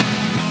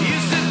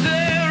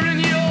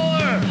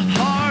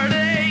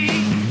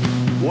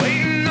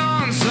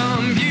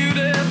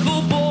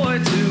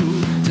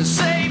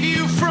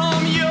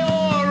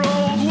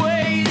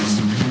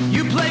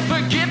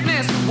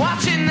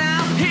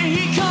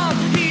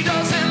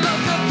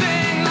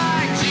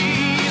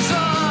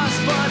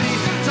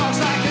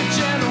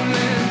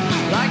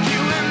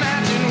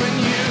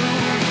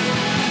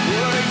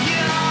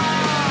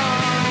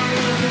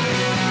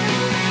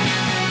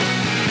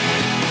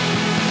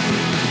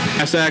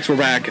Sacks, we're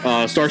back.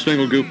 Star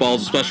Spangled Goofballs,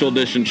 a special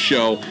edition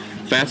show.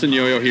 Fats and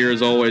Yo-Yo here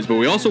as always, but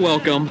we also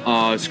welcome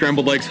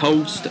Scrambled Legs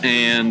host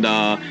and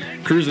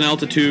Cruising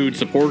Altitude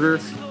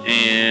supporter.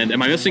 And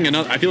am I missing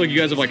another? I feel like you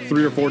guys have like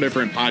 3 or 4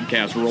 different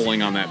podcasts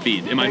rolling on that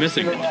feed. Am I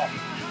missing one?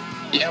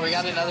 Yeah, we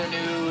got another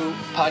new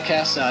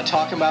podcast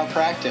talking about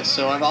practice.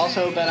 So I've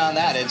also been on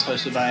that. It's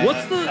hosted by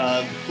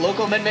a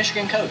local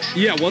Mid-Michigan coach.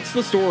 Yeah, what's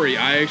the story?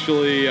 I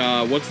actually,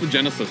 what's the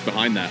genesis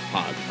behind that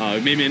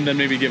pod?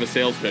 Maybe give a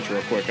sales pitch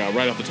real quick,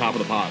 right off the top of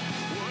the pod.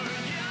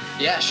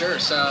 Yeah, sure.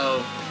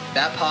 So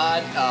that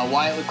pod,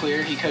 Wyatt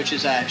LeClaire, he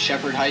coaches at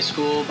Shepherd High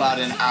School, about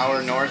an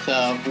hour north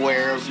of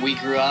where we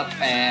grew up,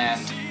 and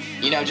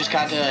just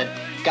got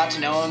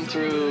to know him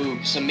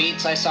through some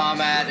meets I saw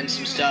him at and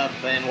some stuff,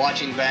 and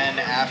watching Ben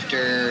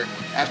after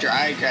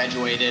I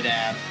graduated.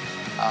 And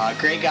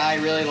great guy,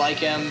 really like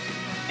him.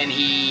 And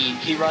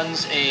he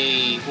runs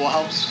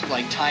helps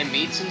like time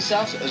meets and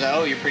stuff. So I was like,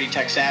 oh, you're pretty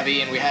tech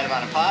savvy. And we had him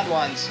on a pod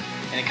once,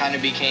 and it kind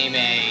of became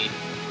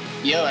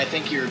I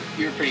think you're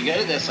pretty good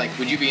at this. Like,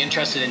 would you be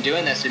interested in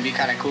doing this? It'd be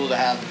kind of cool to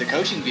have the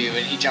coaching view.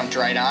 And he jumped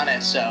right on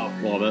it. So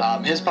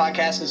his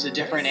podcast is a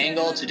different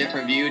angle. It's a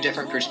different view,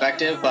 different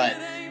perspective, but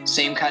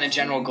same kind of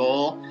general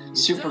goal.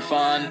 Super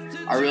fun.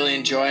 I really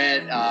enjoy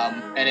it.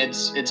 And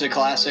it's a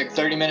classic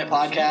 30-minute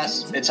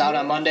podcast. It's out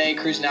on Monday,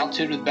 Cruising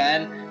Altitude with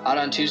Ben, out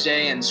on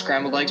Tuesday, and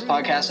Scrambled Legs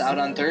podcast out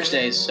on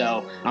Thursdays.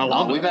 So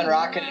we've been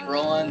rocking and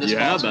rolling. This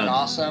pod's been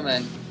awesome.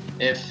 And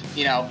if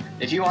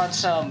you want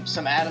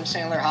some Adam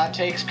Sandler hot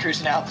takes,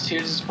 Cruising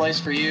Altitude is the place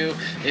for you.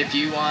 If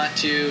you want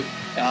to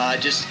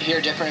just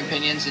hear different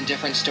opinions and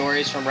different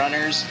stories from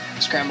runners,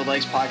 Scrambled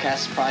Legs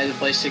podcast is probably the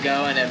place to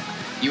go. And if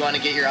you want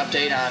to get your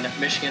update on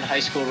Michigan high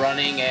school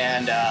running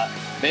and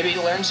maybe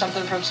learn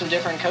something from some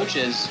different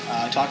coaches,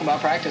 talking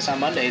about practice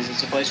on Mondays,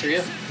 it's a place for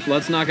you.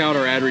 Let's knock out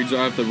our ad reads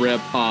off the rip,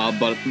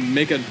 but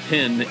make a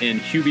pin in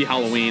Hubie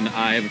Halloween.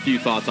 I have a few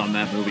thoughts on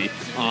that movie.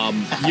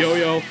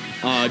 Yo-Yo,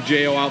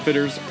 JO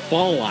Outfitters,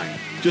 Fall Line,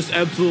 just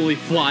absolutely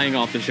flying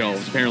off the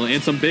shelves, apparently.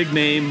 And some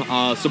big-name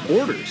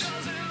supporters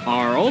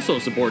are also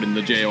supporting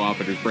the JO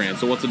Outfitters brand.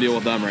 So what's the deal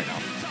with them right now?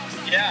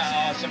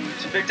 Yeah, some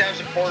big-time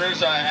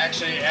supporters,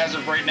 actually, as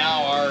of right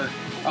now, are,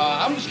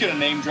 I'm just going to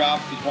name drop,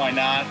 because why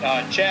not,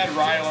 Chad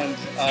Ryland,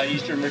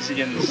 Eastern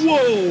Michigan's.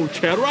 Whoa,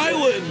 Chad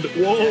Ryland!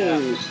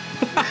 Whoa!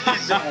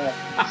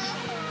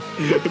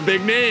 Yeah.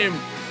 Big name.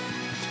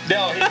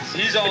 No,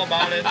 he's all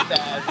about it.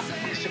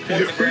 He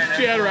supports the brand. Who's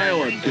Chad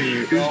Ryland?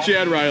 Who's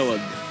Chad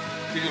Ryland?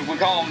 We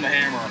call him the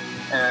Hammer.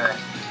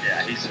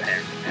 He's the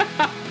Hammer.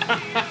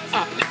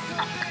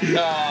 He's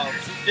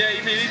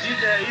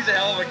a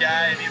hell of a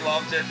guy, and he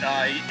loves it.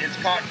 It's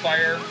caught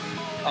fire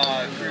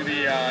through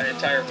the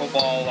entire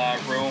football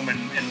room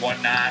and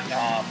whatnot.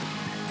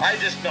 I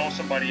just know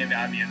somebody on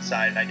the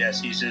inside, and I guess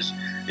he's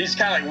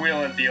kind of like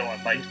wheeling and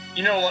dealing. Like,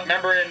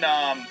 remember in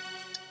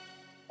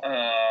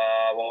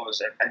what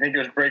was it? I think it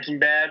was Breaking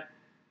Bad.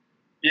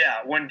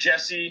 Yeah, when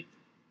Jesse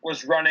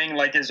was running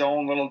like his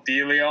own little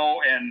dealio,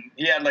 and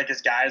he had like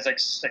his guys like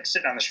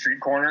sitting on the street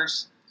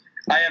corners.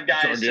 I have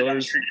guys sitting on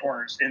the street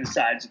corners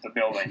inside of the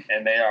building,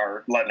 and they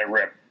are letting it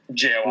rip.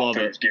 JO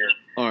Outfitters gear.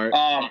 All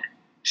right.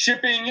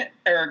 Shipping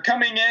or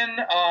coming in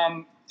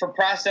for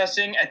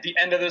processing at the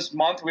end of this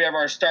month. We have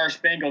our Star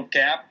Spangled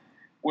cap,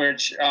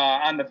 which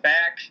on the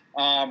back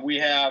we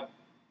have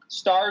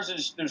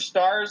stars. There's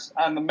stars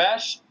on the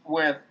mesh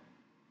with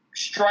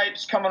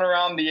stripes coming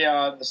around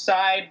the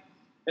side.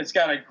 It's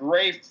got a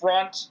gray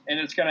front, and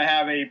it's going to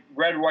have a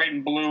red, white,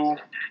 and blue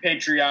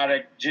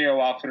patriotic JO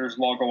Outfitters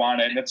logo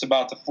on it, and it's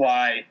about to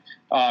fly.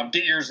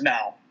 Get yours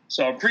now.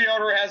 So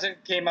pre-order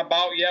hasn't came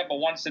about yet, but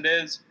once it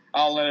is,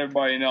 I'll let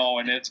everybody know,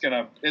 and it's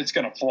gonna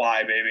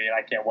fly, baby, and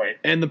I can't wait.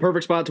 And the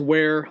perfect spot to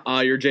wear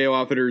your JO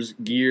Outfitters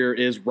gear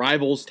is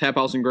Rivals Tap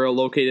House and Grill,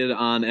 located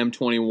on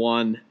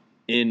M21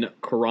 in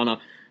Corona.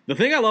 The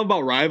thing I love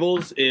about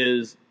Rivals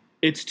is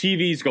it's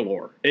TVs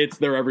galore.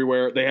 They're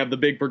everywhere. They have the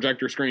big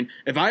projector screen.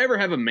 If I ever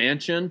have a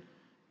mansion,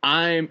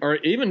 or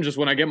even just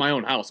when I get my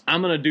own house,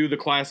 I'm going to do the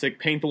classic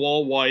paint the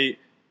wall white,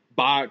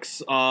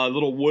 box,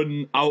 little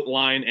wooden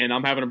outline, and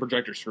I'm having a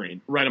projector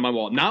screen right on my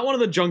wall. Not one of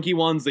the junky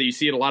ones that you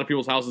see at a lot of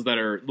people's houses that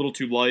are a little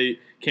too light,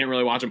 can't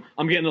really watch them.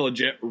 I'm getting a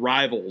legit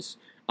Rivals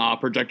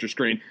projector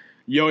screen.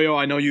 Yo-Yo,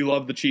 I know you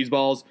love the cheese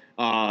balls.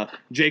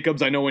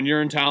 Jacobs, I know when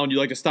you're in town, you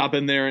like to stop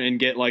in there and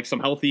get like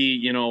some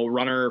healthy,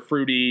 runner,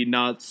 fruity,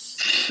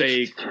 nuts,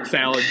 steak,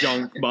 salad,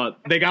 junk. But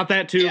they got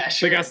that too. Yeah,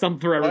 sure. They got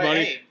something for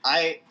everybody. Well,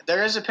 hey,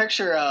 there is a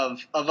picture of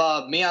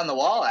me on the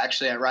wall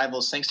actually at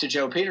Rivals, thanks to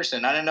Joe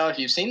Peterson. I don't know if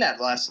you've seen that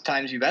the last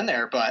times you've been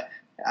there, but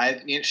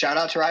shout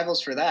out to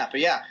Rivals for that.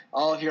 But yeah,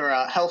 all of your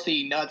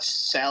healthy nuts,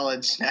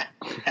 salad,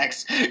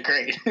 snacks,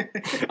 great.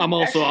 I'm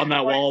also on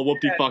that wall.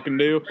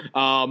 Whoop-de-fucking-do.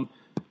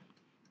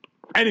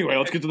 Anyway,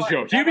 let's get to the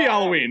show. Hubie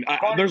Halloween.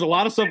 There's a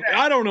lot of stuff.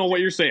 I don't know what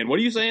you're saying. What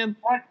are you saying?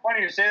 Why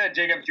do you say that,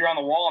 Jacob? You're on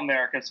the wall in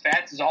there because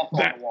Fats is also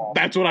on the wall.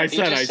 That's what I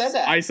said.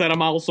 I said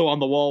I'm also on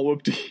the wall.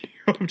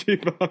 Whoop-de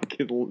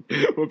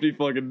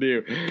fucking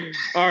do.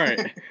 All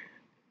right.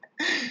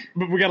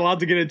 But we got a lot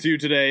to get into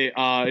today,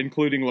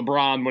 including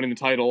LeBron winning the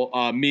title,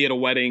 me at a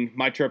wedding,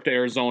 my trip to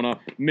Arizona,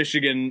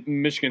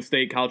 Michigan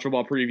State college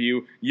football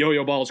preview,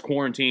 Yo-Yo Balls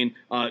quarantine,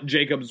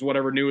 Jacobs,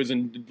 whatever new is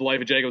in the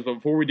life of Jacobs. But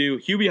before we do,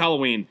 Hubie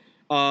Halloween.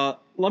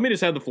 Let me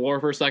just have the floor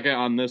for a second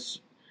on this.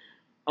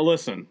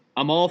 Listen,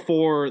 I'm all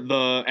for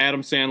the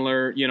Adam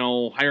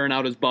Sandler, hiring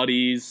out his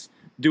buddies,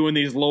 doing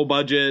these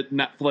low-budget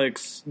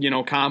Netflix,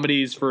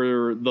 comedies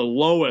for the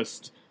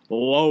lowest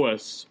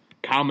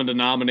common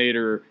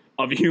denominator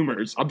of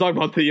humors. I'm talking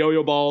about the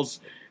Yo-Yo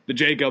Balls, the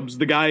Jacobs,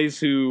 the guys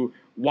who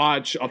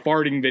watch a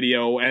farting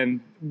video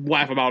and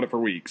laugh about it for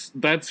weeks.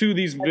 That's who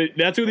these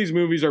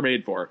movies are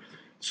made for.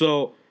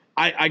 So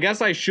I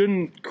guess I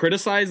shouldn't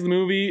criticize the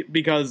movie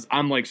because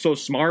I'm like so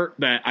smart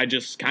that I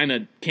just kind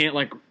of can't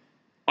like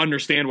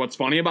understand what's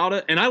funny about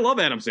it. And I love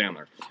Adam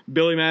Sandler,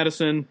 Billy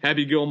Madison,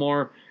 Happy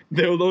Gilmore.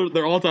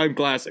 They're all-time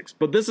classics.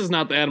 But this is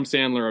not the Adam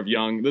Sandler of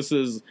young. This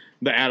is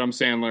the Adam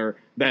Sandler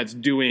that's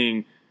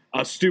doing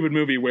a stupid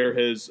movie where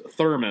his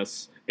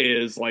thermos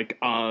is like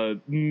a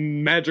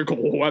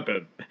magical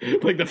weapon.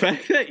 Like the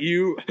fact that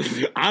you,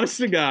 honest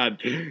to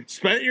God,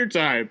 spent your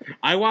time.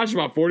 I watched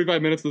about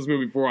 45 minutes of this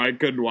movie before I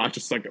could watch a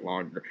second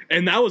longer.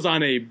 And that was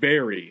on a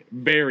very,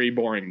 very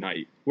boring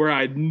night where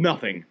I had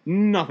nothing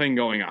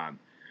going on.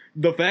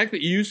 The fact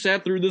that you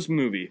sat through this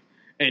movie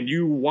and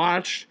you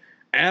watched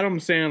Adam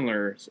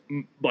Sandler's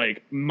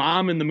like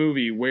mom in the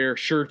movie wear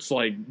shirts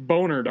like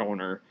boner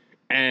donor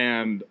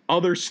and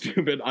other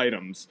stupid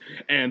items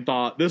and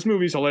thought this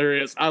movie's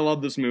hilarious. I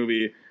love this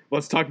movie.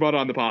 Let's talk about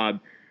it on the pod.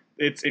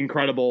 It's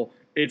incredible.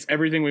 It's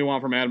everything we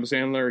want from Adam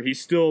Sandler.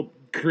 He's still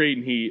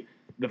creating heat.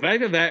 The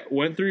fact that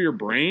went through your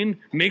brain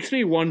makes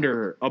me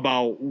wonder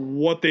about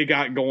what they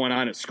got going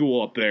on at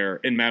school up there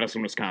in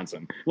Madison,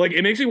 Wisconsin. Like,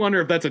 it makes me wonder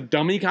if that's a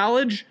dummy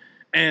college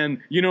and,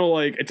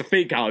 like, it's a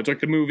fake college. Like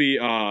the movie,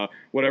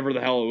 whatever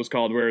the hell it was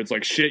called, where it's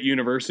like shit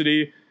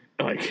university,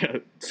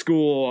 like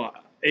school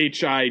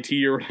HIT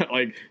or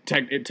like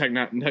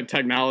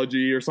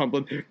technology or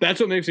something. That's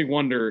what makes me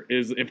wonder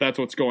is if that's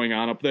what's going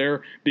on up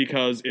there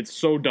because it's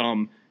so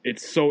dumb,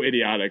 it's so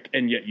idiotic,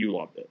 and yet you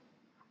loved it.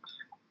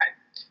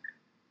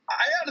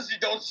 I honestly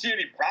don't see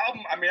any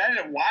problem. I mean, I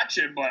didn't watch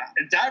it, but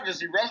it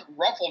obviously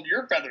ruffled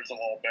your feathers a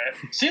little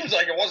bit. Seems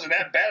like it wasn't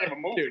that bad of a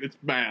movie. Dude, it's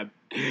bad.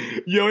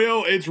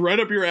 Yo-Yo, it's right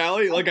up your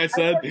alley. Like I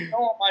said, I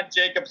know I'm on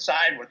Jacob's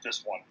side with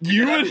this one.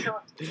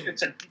 Sure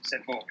it's a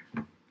decent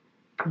movie.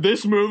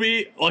 This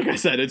movie, like I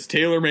said, it's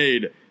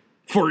tailor-made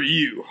for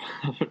you.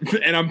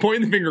 And I'm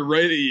pointing the finger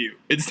right at you.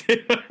 It's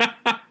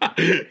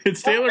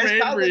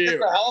tailor-made for you.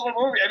 It's a hell of a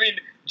movie. I mean,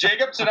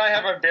 Jacobs and I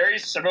have a very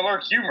similar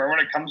humor when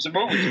it comes to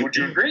movies. Would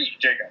you agree,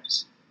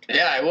 Jacobs?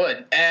 Yeah, I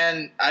would.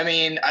 And, I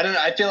mean, I don't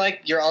know. I feel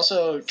like you're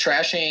also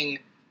trashing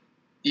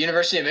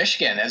University of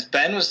Michigan, as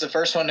Ben was the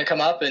first one to come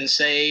up and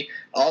say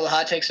all the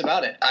hot takes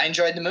about it. I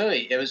enjoyed the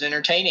movie. It was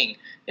entertaining.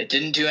 It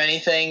didn't do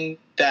anything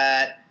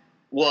that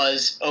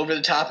was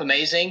over-the-top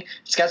amazing.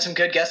 It's got some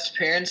good guest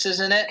appearances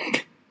in it.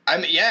 I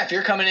mean, yeah, if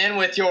you're coming in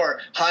with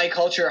your high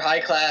culture,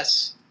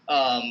 high-class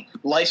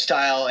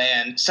lifestyle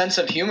and sense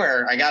of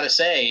humor, I gotta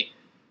say,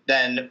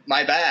 then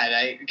my bad.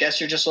 I guess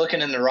you're just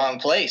looking in the wrong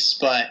place.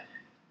 But,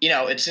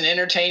 it's an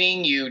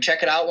entertaining. You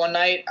check it out one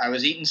night. I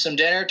was eating some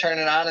dinner, turning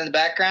it on in the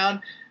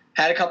background,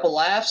 had a couple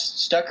laughs,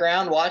 stuck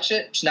around, watched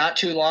it. It's not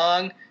too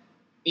long.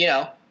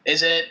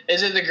 Is it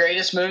the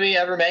greatest movie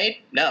ever made?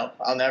 No,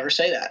 I'll never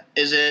say that.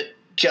 Is it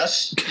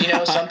just,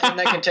 something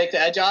that can take the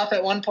edge off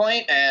at one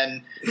point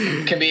and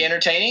can be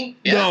entertaining?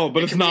 Yeah, no,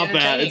 but it's not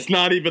that. It's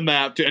not even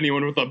that to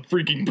anyone with a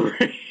freaking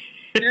brain.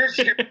 I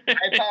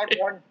found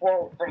one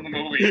quote from the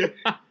movie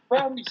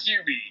from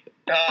Hubie.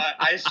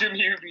 I assume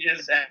Hubie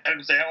is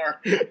Adam Sandler.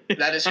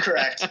 That is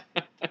correct.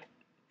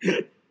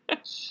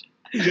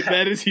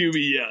 That is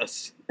Hubie,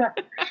 yes.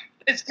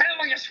 It's kind of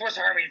like a Swiss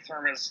Army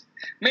thermos.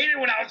 Made it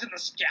when I was in the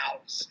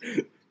Scouts.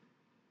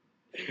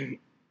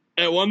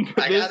 At one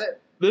point,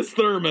 this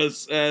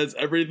thermos has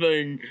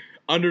everything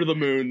under the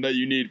moon that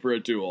you need for a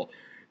tool.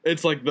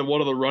 It's like one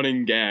of the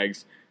running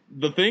gags.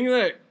 The thing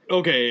that,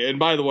 okay, and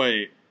by the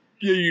way,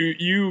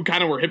 you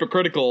kind of were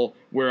hypocritical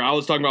where I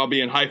was talking about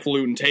being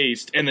highfalutin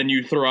taste, and then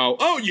you throw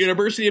out,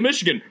 University of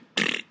Michigan.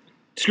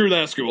 Screw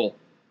that school.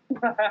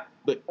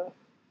 But,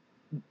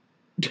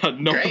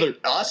 Great.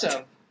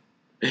 Awesome.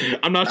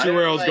 I'm not sure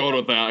where I was going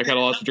with that. I kind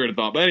of lost the train of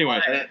thought. But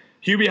anyway,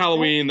 Hubie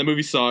Halloween, the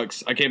movie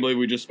sucks. I can't believe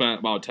we just spent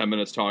about 10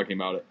 minutes talking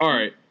about it. All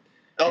right.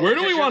 Oh, where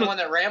do we want the one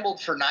that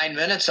rambled for 9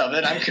 minutes of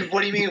it?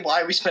 What do you mean?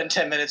 Why we spent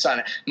 10 minutes on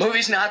it?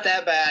 Movie's not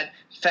that bad.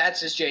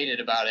 Fats is jaded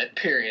about it.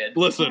 Period.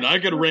 Listen, I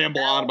could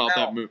ramble on about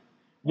that movie.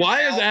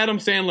 Why is Adam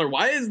Sandler?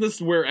 Why is this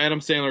where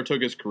Adam Sandler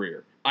took his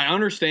career? I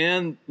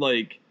understand,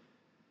 like,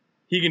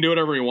 he can do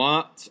whatever he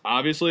wants.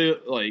 Obviously,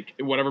 like,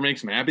 whatever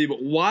makes him happy.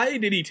 But why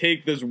did he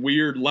take this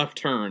weird left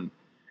turn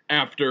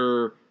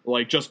after,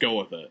 like, Just Go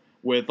With It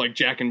with, like,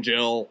 Jack and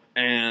Jill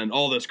and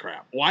all this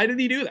crap? Why did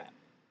he do that?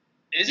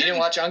 You didn't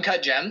watch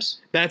Uncut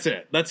Gems? That's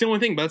it. That's the only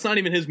thing, but that's not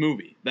even his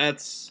movie.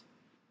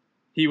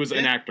 He was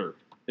an actor.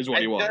 is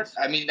what he was.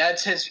 I mean,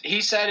 that's his.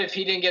 He said if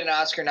he didn't get an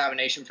Oscar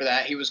nomination for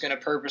that, he was going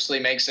to purposely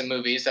make some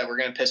movies that were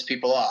going to piss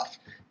people off.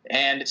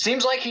 And it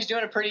seems like he's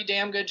doing a pretty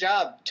damn good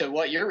job to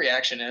what your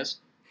reaction is.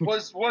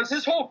 Was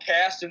his whole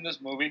cast in this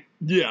movie?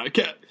 Yeah,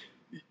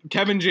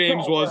 Kevin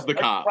James was the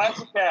cop.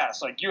 Classic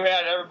cast. Like, you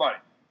had everybody.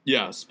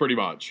 Yes, pretty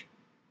much.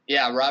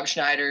 Yeah, Rob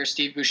Schneider,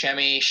 Steve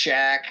Buscemi,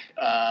 Shaq.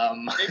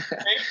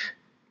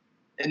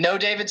 No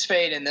David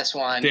Spade in this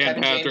one. Dan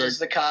Kevin Patrick. James is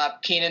the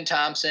cop. Kenan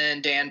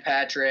Thompson, Dan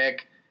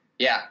Patrick.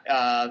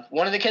 Yeah,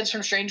 one of the kids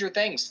from Stranger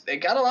Things. They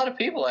got a lot of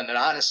people in it,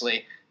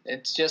 honestly.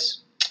 It's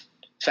just,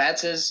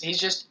 Fats he's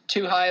just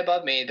too high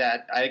above me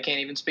that I can't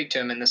even speak to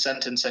him in the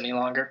sentence any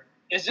longer.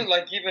 Is it,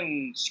 like,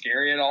 even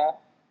scary at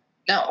all?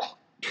 No.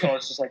 So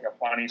it's just like a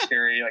funny,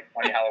 scary, like,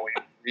 funny Halloween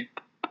movie?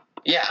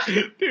 Yeah.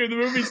 Dude, the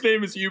movie's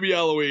name is UB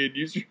Halloween.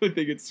 You really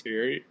think it's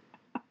scary?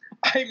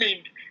 I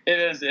mean, it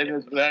is. That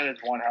is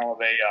one hell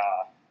of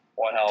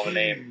a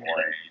name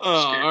for it.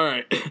 All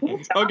right.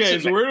 Okay,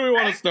 so where do we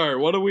want to start?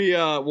 What do we?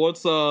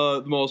 What's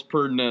the most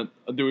pertinent?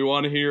 Do we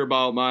want to hear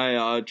about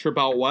my trip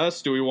out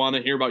west? Do we want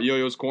to hear about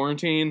Yo-Yo's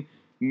quarantine?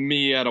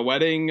 Me at a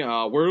wedding?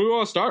 Where do we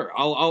want to start?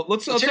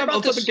 Let's have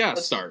the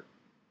guest start.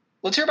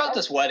 Let's hear about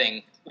this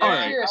wedding.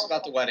 I'm curious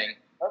about the wedding.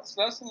 Let's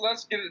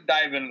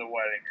dive into the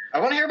wedding. I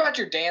want to hear about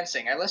your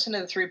dancing. I listened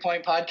to the 3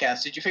 Point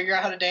podcast. Did you figure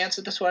out how to dance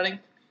at this wedding?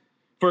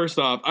 First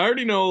off, I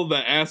already know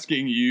that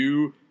asking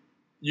you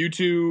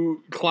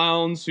two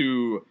clowns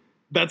who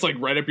that's like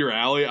right up your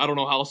alley. I don't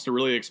know how else to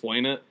really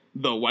explain it.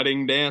 The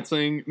wedding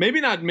dancing,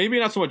 maybe not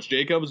so much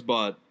Jacob's,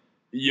 but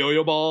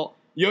Yo-Yo Ball.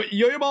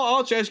 Yo-Yo Ball.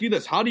 I'll just ask you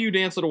this: how do you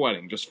dance at a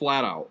wedding? Just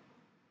flat out.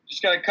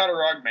 Just gotta cut a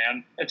rug,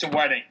 man. It's a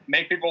wedding.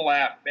 Make people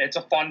laugh. It's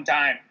a fun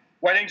time.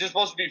 Weddings are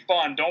supposed to be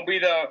fun. Don't be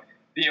the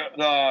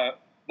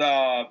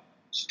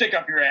stick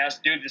up your ass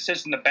dude that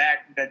sits in the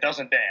back that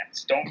doesn't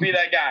dance. Don't be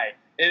that guy.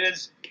 It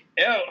is.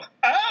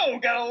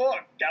 Gotta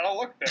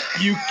look there.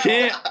 You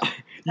can't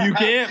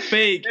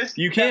fake.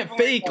 You can't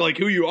fake like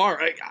who you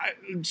are.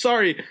 I'm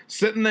sorry,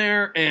 sitting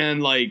there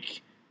and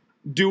like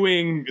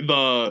doing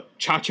the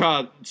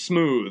cha-cha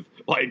smooth.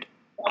 Like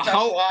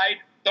how slide.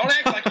 Don't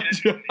act like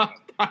you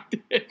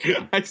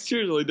didn't. I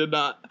seriously did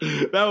not.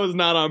 That was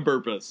not on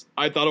purpose.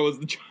 I thought it was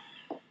the.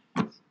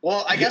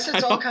 Well, I guess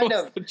it's all kind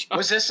of.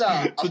 Was this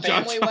a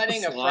family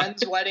wedding, a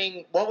friend's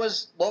wedding? What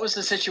was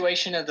the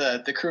situation of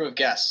the crew of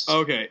guests?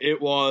 Okay,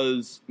 it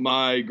was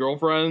my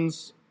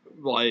girlfriend's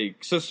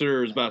like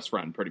sister's best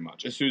friend, pretty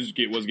much, as soon as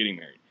was getting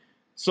married.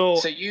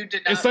 So you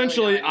did not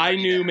essentially, really know I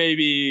knew there.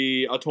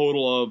 Maybe a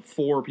total of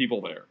 4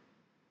 people there.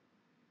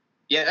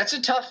 Yeah, that's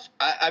a tough.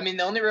 I mean,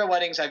 the only real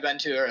weddings I've been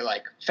to are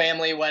like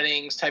family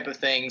weddings type of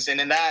things,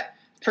 and in that,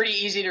 pretty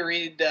easy to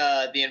read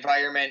the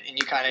environment, and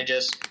you kind of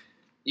just.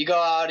 You go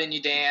out and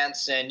you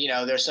dance, and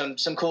there's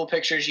some cool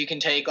pictures you can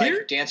take,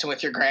 like dancing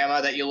with your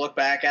grandma that you look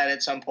back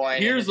at some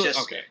point.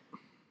 Okay.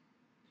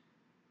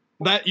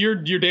 That you're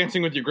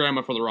dancing with your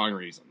grandma for the wrong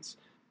reasons.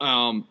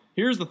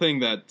 Here's the thing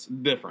that's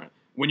different.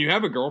 When you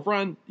have a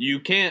girlfriend, you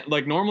can't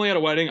like normally at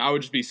a wedding. I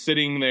would just be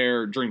sitting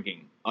there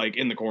drinking, like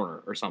in the corner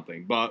or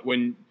something. But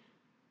when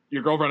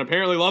your girlfriend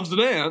apparently loves to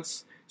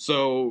dance,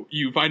 so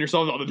you find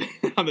yourself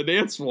on the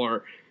dance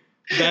floor.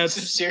 That's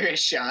some serious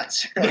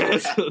shots.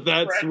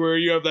 That's where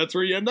you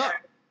end up.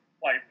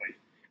 Lightly.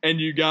 And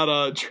you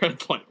gotta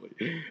tread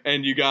lightly.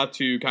 And you got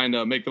to kind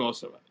of make the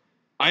most of it.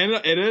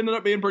 It ended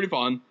up being pretty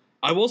fun.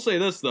 I will say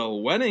this though,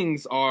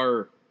 weddings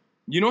are,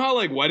 you know how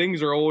like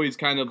weddings are always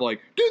kind of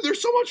like, dude, they're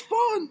so much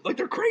fun. Like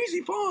they're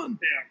crazy fun.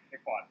 Yeah, they're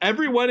fun.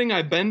 Every wedding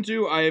I've been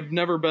to, I've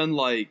never been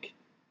like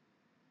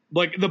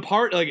the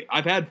part, like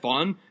I've had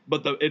fun,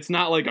 but it's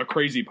not like a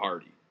crazy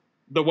party.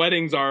 The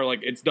weddings are like,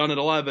 it's done at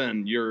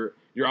 11. You're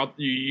out.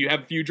 You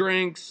have a few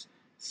drinks,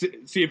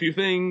 see a few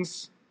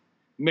things,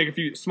 make a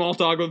few small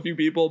talk with a few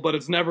people, but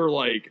it's never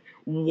like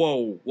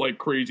whoa, like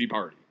crazy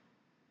party.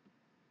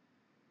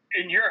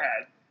 In your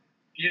head,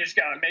 you just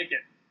gotta make it.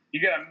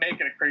 You gotta make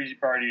it a crazy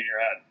party in your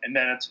head, and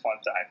then it's a fun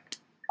time.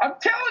 I'm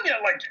telling you,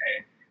 like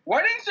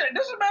weddings. It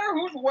doesn't matter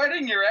whose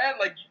wedding you're at.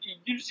 Like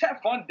you just have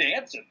fun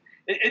dancing.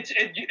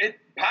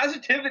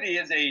 Positivity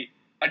is a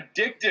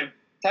addictive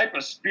type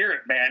of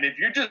spirit, man. If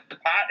you're just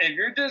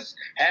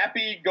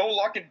happy go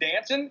lucky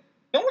dancing,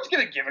 no one's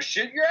gonna give a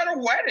shit. You're at a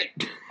wedding.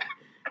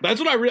 That's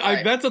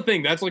what that's the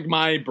thing. That's like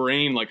my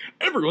brain. Like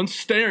everyone's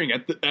staring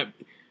at.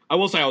 I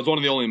will say I was one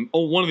of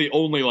the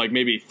only like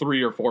maybe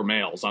 3 or 4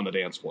 males on the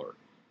dance floor,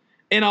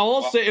 and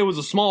I'll say it was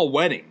a small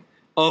wedding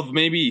of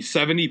maybe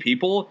 70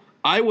 people.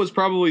 I was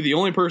probably the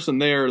only person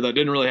there that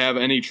didn't really have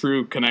any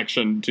true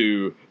connection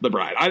to the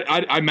bride.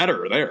 I met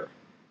her there,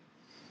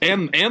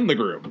 and the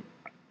groom.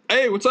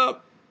 Hey, what's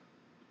up?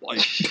 Like,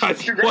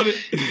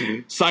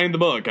 signed the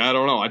book. I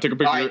don't know. I took a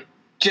picture.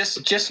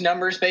 Just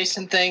numbers based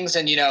and things,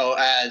 and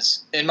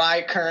as in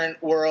my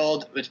current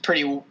world, it's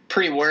pretty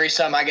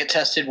worrisome. I get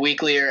tested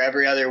weekly or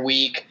every other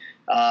week.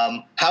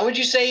 How would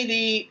you say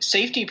the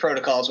safety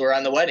protocols were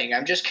on the wedding?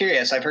 I'm just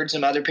curious. I've heard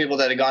some other people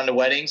that have gone to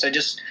weddings.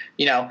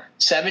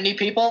 70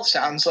 people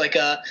sounds like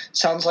a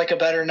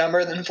better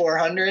number than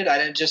 400.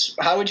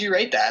 How would you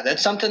rate that?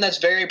 That's something that's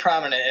very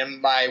prominent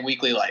in my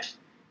weekly life.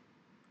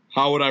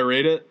 How would I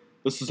rate it?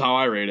 This is how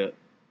I rate it.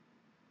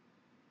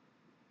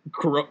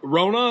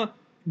 Rona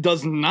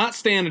does not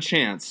stand a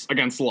chance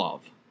against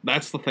love.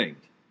 That's the thing.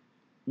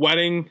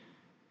 Wedding,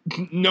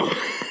 no.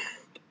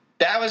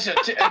 That was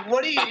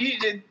what do you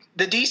did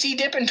the DC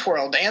dip and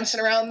twirl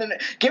dancing around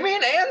give me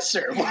an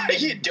answer. What are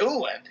you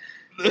doing?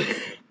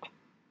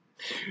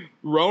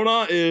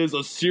 Rona is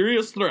a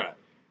serious threat,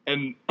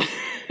 and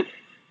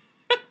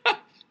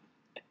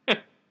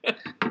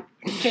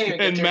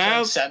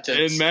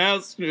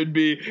masks would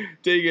be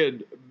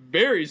taken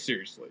very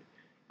seriously.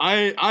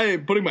 I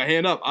am putting my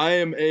hand up. I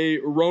am a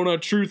Rona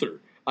truther.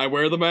 I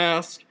wear the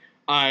mask.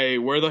 I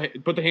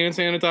put the hand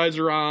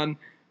sanitizer on.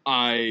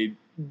 I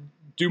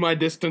do my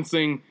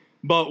distancing.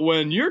 But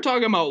when you're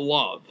talking about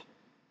love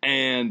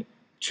and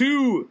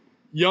two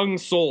young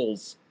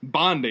souls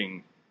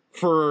bonding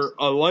for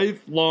a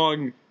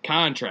lifelong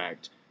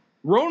contract,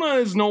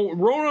 Rona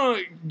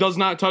does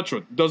not touch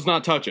it.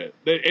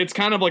 It's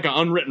kind of like an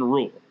unwritten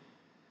rule.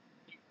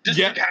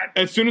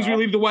 As soon as we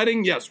leave the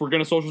wedding, yes, we're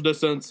going to social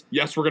distance.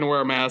 Yes, we're going to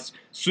wear a mask.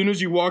 As soon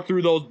as you walk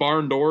through those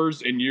barn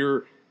doors and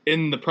you're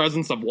in the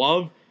presence of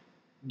love,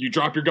 you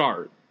drop your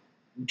guard.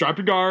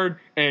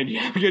 And you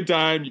have a good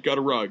time. You got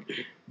a rug.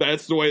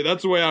 That's the way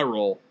I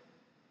roll.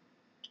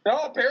 No,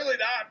 apparently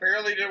not.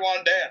 Apparently didn't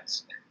want to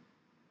dance.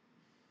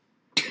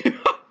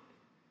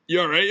 You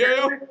all right,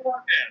 Yo-Yo? Didn't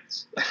want to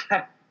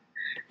dance.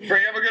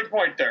 Bring up a good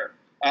point there.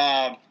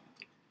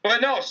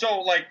 But no,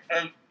 so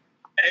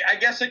I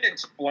guess I can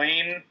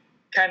explain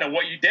kind of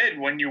what you did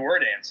when you were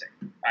dancing.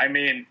 I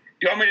mean,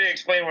 do you want me to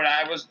explain what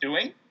I was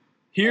doing?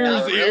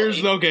 Here's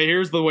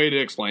the way to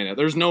explain it.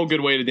 There's no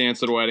good way to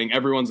dance at a wedding.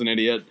 Everyone's an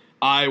idiot.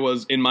 I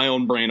was in my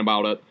own brain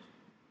about it.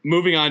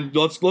 Moving on,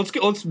 let's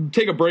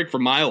take a break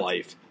from my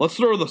life. Let's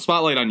throw the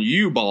spotlight on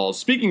you, Balls.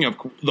 Speaking of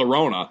the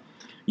Rona,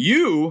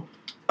 you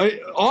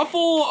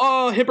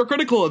awful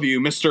hypocritical of you,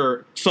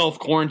 Mr.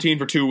 Self-Quarantine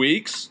for 2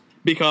 weeks,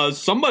 because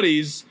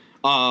somebody's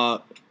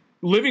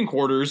living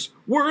quarters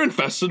were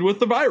infested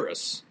with the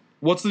virus.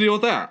 What's the deal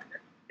with that?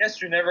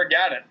 Yes, you never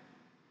got it,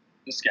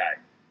 this guy.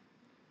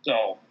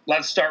 So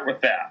let's start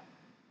with that.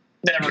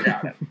 Never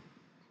got it.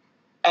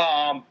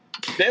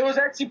 It was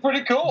actually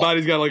pretty cool.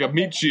 Body's got like a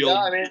meat shield.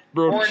 Yeah, I mean,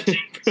 quarantine,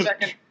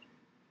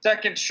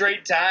 second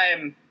straight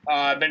time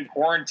I've been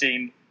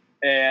quarantined,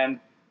 and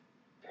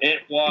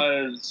it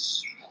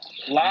was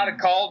a lot of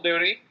Call of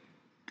Duty.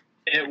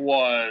 It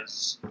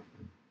was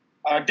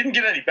didn't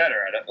get any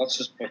better at it. Let's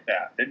just put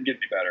that. Didn't get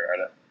any better at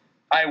it.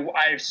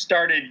 I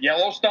started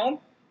Yellowstone,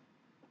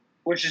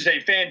 which is a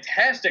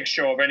fantastic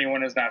show if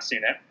anyone has not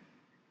seen it.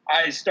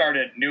 I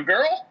started New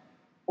Girl,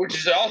 which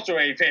is also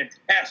a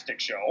fantastic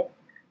show.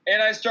 And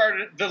I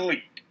started The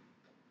League.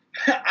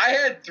 I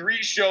had 3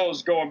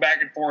 shows going back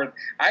and forth.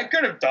 I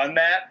could have done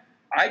that.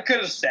 I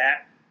could have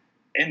sat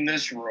in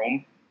this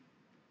room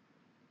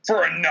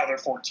for another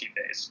 14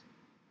 days.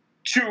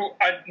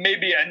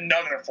 Maybe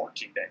another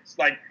 14 days.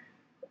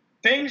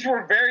 Things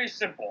were very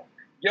simple.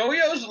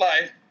 Yo-Yo's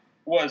life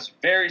was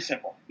very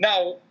simple.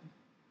 Now,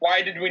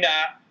 why did we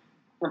not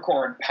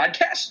record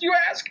podcasts, you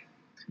ask?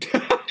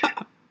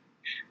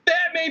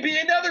 That may be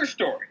another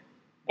story.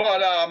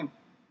 But,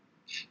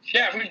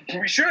 yeah,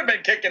 we should have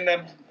been kicking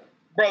them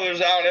brothers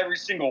out every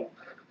single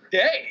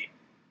day.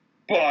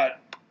 But,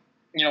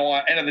 you know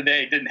what, end of the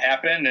day, it didn't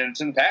happen, and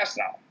it's in the past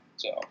now.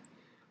 So,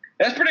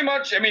 that's pretty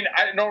much, I mean,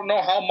 I don't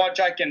know how much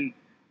I can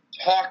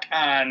talk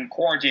on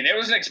quarantine. It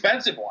was an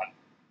expensive one.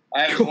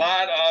 I have a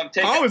lot of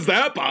takeout. How is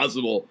that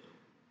possible?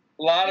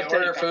 A lot of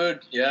order food,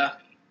 yeah.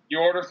 You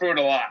order food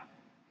a lot.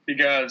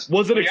 Because...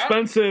 Was it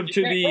expensive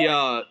to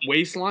the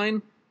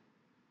waistline?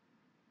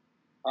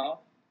 Huh?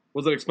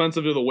 Was it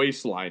expensive to the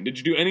waistline? Did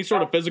you do any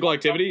sort of physical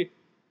activity?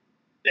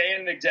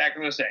 Staying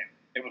exactly the same.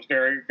 It was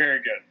very, very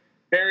good.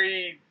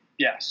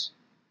 Yes.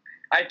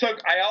 I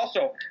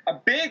also, a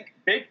big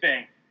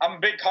thing, I'm a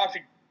big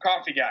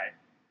coffee guy.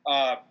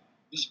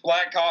 Just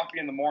black coffee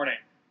in the morning.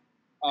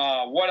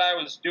 What I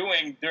was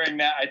doing during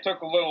that, I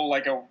took a little,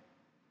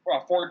 a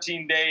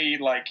 14-day,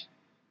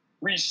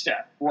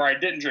 reset where I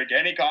didn't drink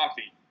any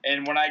coffee.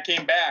 And when I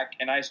came back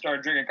and I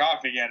started drinking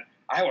coffee again,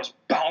 I was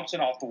bouncing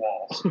off the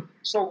walls.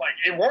 So,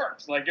 it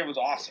worked. It was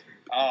awesome.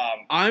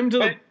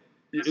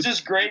 It's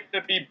just great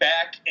to be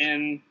back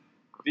in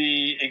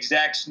the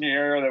exact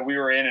scenario that we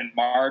were in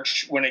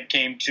March when it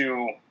came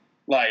to,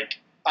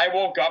 I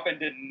woke up and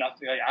did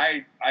nothing.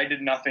 I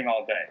did nothing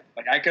all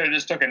day. I could have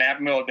just took a nap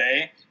in the middle of the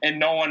day and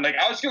no one,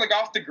 I was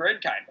off the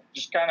grid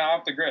just kind of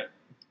off the grid.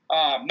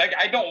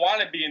 I don't want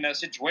to be in that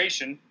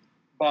situation,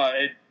 but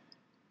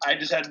I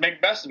just had to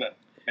make the best of it.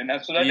 And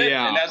that's what I did.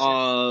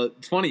 Yeah,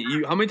 it's funny.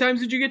 How many times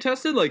did you get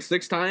tested?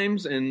 6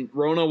 times, and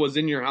Rona was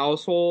in your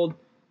household.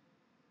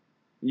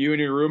 You and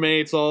your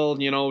roommates all,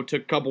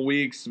 took a couple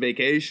weeks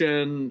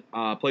vacation,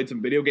 played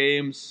some video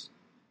games,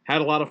 had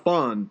a lot of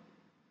fun.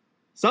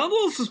 Sounds a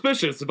little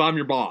suspicious if I'm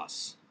your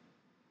boss.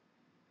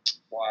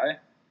 Why?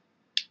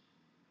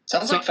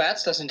 Sounds like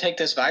Fats doesn't take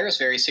this virus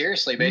very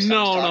seriously based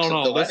on his talks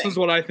of the This wedding. is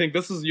what I think.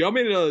 You want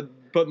me to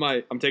put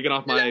I'm taking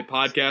off my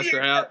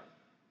podcaster hat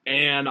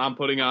and I'm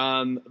putting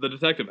on the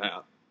detective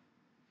hat.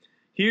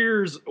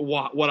 Here's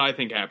what I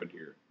think happened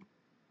here.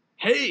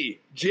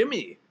 Hey,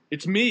 Jimmy,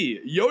 it's me,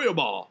 Yo-Yo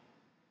Ball.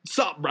 What's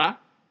up, bruh?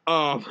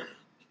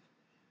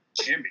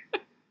 Jimmy.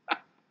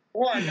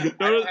 One, I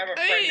don't have a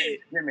friend named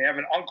Jimmy. I have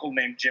an uncle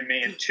named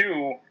Jimmy. And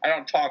two, I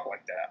don't talk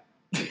like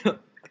that.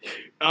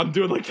 I'm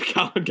doing like the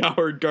Colin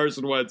Cowherd,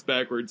 Carson Wentz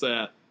backwards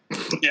hat.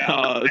 Yeah,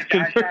 I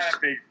kind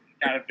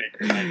of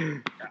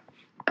figured.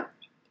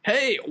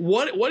 Hey,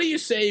 what do you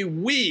say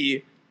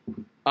we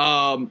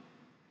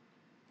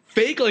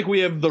fake like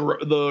we have the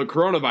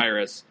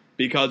coronavirus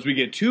because we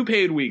get 2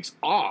 paid weeks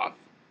off.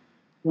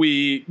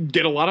 We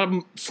get a lot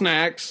of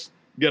snacks,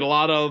 get a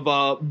lot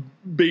of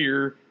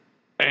beer,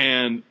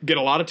 and get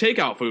a lot of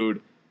takeout food,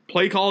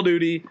 play Call of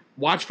Duty,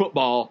 watch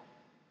football,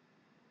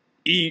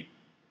 eat,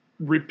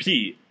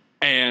 repeat,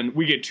 and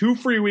we get 2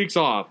 free weeks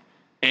off,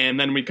 and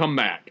then we come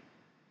back.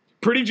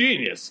 Pretty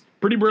genius.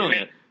 Pretty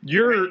brilliant.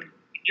 You're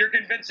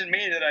convincing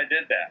me that I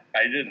did that.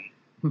 I didn't,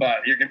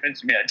 but you're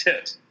convincing me I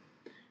did.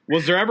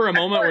 Was there ever a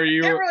moment where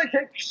you can't really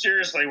take you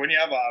seriously when you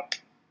have a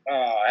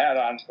hat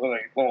on with a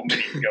little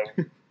mini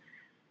scope?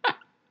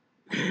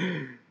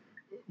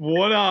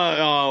 What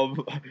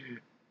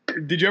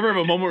did you ever have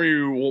a moment where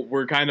you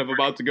were kind of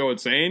about to go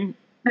insane?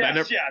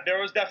 Yes, yeah, there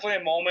was definitely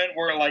a moment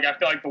where like I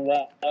feel like the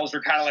walls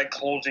were kind of like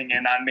closing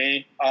in on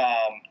me.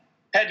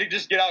 Had to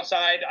just get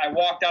outside. I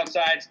walked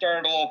outside,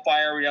 started a little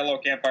fire. We got a little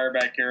campfire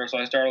back here, so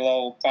I started a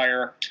little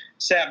fire.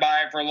 Sat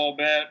by for a little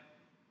bit,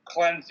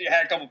 cleansed,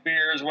 had a couple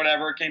beers,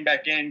 whatever. Came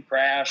back in,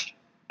 crashed,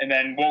 and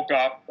then woke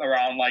up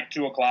around like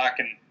 2 o'clock,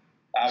 and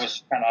I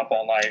was kind of up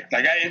all night.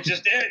 Like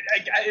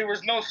it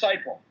was no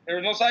cycle. There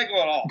was no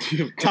cycle at all.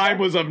 Time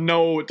was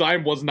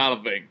not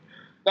a thing.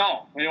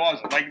 No, it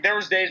wasn't. Like there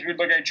was days we'd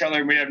look at each other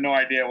and we'd have no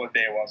idea what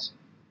day it was.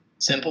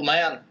 Simple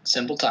man,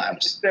 simple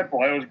times.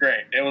 Simple. It was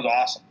great. It was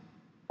awesome.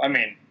 I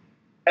mean,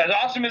 as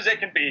awesome as it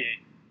can be.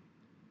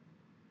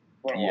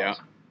 Yeah.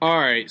 All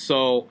right.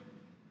 So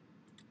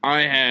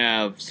I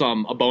have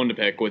a bone to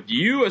pick with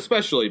you,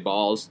 especially,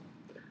 Balls.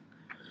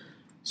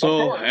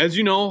 So as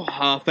you know,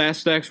 Fast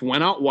Stacks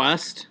went out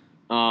west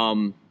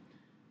to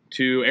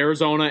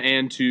Arizona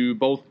and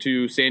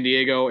to San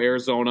Diego,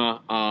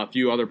 Arizona, a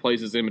few other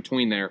places in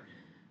between there.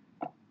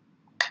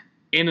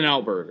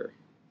 In-N-Out Burger.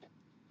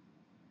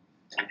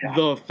 Yeah.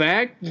 The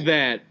fact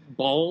that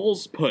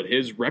Balls put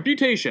his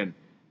reputation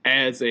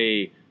as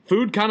a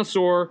food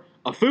connoisseur,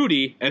 a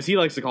foodie, as he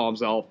likes to call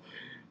himself,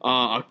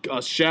 a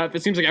chef.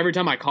 It seems like every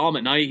time I call him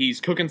at night,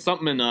 he's cooking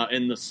something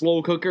in the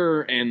slow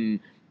cooker and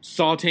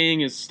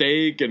sautéing his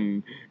steak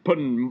and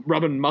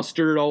rubbing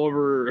mustard all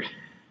over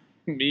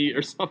meat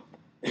or something.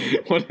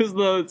 What is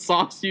the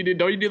sauce you do?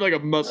 Don't you do like a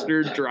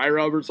mustard dry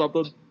rub or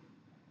something?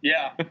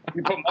 Yeah,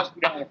 you put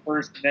mustard on it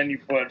first, and then you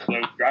put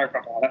the dry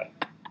rub on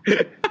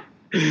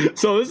it.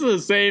 So this is the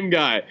same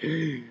guy.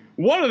 He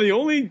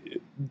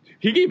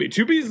gave me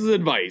 2 pieces of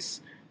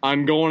advice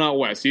on going out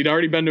west. He'd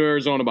already been to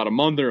Arizona about a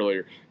month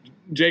earlier.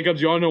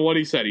 Jacobs, you all know what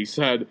he said. He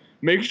said,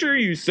 make sure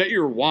you set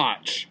your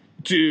watch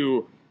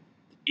to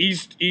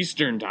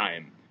Eastern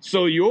time,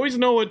 so you always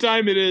know what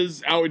time it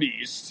is out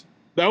east.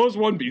 That was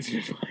one piece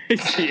of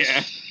advice.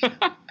 Yeah.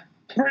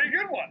 Pretty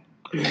good one.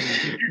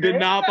 Did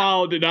not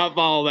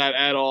follow that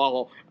at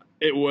all.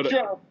 It would.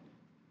 Sure.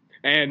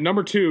 And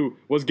number 2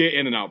 was get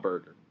In-N-Out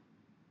Burger.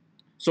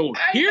 So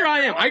here I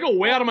am. I go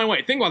way out of my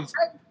way. Think about this.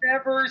 I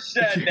never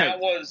said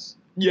that was.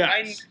 Yes.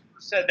 I never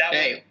said that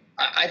was.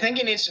 I think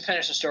he needs to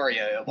finish the story.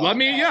 Let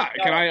me. Yeah.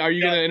 Are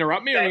you going to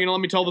interrupt me, or are you going to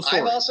let me tell the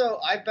story?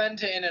 I've been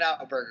to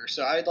In-N-Out Burger,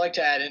 so I'd like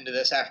to add into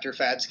this after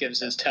Fats gives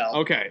his tell.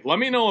 Okay. Let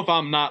me know if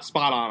I'm not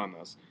spot on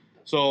this.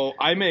 So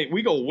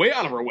we go way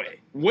out of our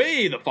way,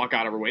 way the fuck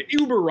out of our way.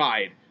 Uber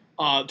ride,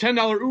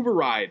 $10 Uber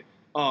ride,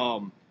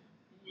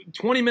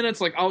 20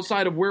 minutes like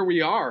outside of where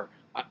we are.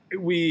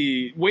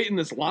 We wait in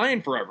this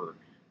line forever.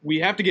 We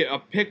have to get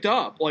picked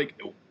up. Like,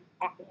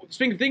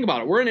 think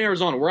about it. We're in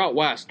Arizona. We're out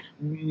west.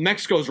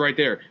 Mexico's right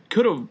there.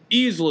 Could have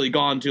easily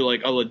gone to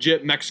like a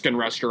legit Mexican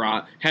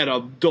restaurant, had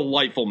a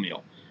delightful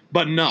meal,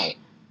 but no.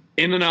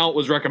 In-N-Out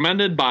was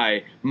recommended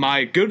by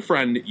my good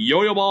friend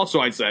Yo-Yo Ball,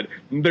 so I said,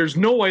 there's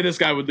no way this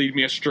guy would lead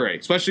me astray,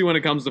 especially when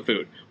it comes to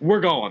food.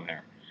 We're going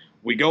there.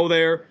 We go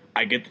there.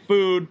 I get the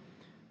food.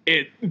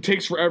 It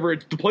takes forever.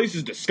 The place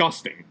is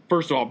disgusting.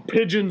 First of all,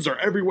 pigeons are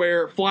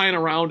everywhere, flying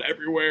around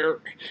everywhere.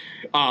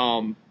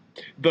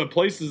 The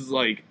place is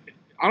like,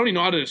 I don't even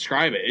know how to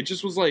describe it. It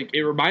just was like,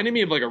 it reminded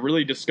me of like a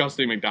really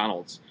disgusting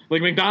McDonald's.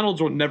 Like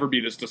McDonald's would never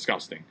be this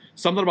disgusting.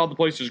 Something about the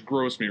place just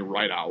grossed me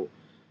right out.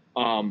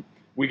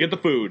 We get the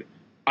food.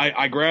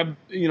 I grab,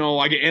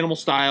 I get animal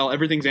style.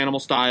 Everything's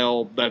animal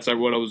style. That's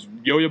what I was.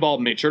 Yo-Yo Ball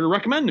made sure to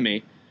recommend to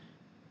me.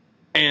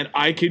 And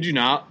I kid you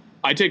not,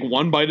 I take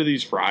one bite of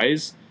these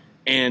fries,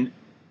 and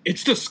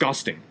it's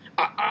disgusting.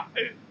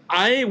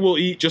 I will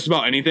eat just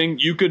about anything.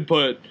 You could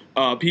put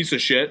a piece of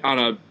shit on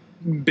a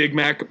Big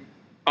Mac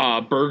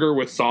burger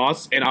with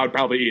sauce, and I would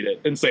probably eat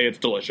it and say it's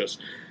delicious.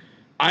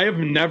 I have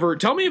never.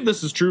 Tell me if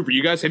this is true for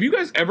you guys. Have you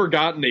guys ever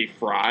gotten a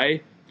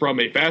fry from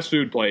a fast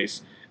food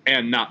place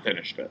and not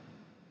finished it?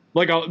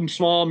 Like a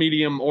small,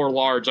 medium, or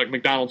large, like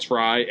McDonald's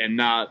fry, and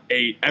not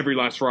ate every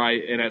last fry,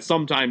 and at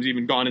sometimes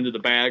even gone into the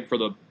bag for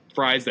the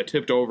fries that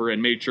tipped over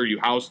and made sure you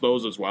house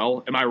those as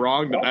well. Am I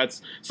wrong that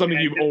that's something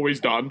you've always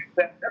done?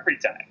 Every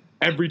time.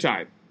 Every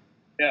time.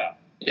 Yeah.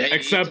 Yeah, you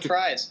Except eat the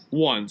fries.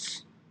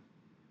 once,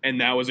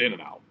 and that was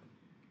In-N-Out.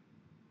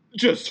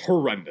 Just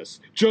horrendous.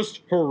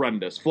 Just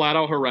horrendous. Flat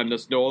out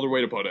horrendous. No other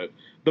way to put it.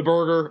 The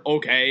burger,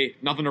 okay.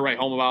 Nothing to write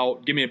home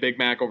about. Give me a Big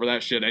Mac over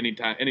that shit any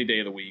time, any day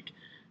of the week.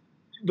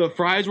 The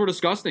fries were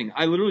disgusting.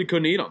 I literally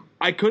couldn't eat them.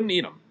 I couldn't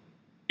eat them.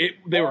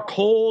 They were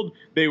cold.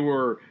 They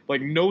were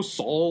like no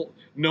salt,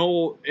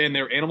 and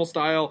they're animal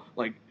style.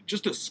 Like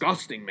just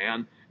disgusting,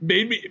 man.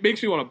 It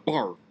makes me want to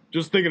barf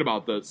just thinking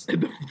about this.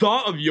 And the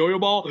thought of Yo-Yo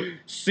Ball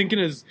sinking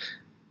his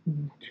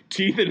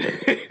teeth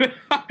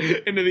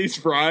into these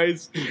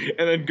fries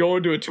and then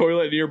going to a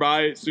toilet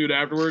nearby soon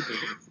afterward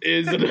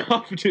is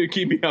enough to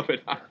keep me up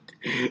at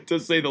night, to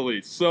say the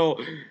least. So,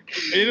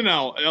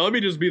 In-N-Out, let me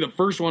just be the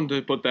first one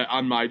to put that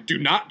on my do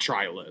not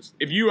try list.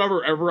 If you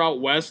ever out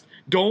west,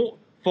 don't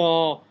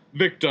fall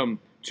victim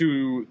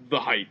to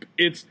the hype.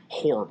 It's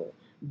horrible.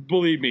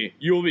 Believe me,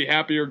 you'll be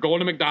happier going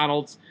to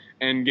McDonald's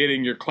and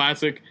getting your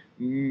classic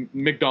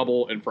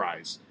McDouble and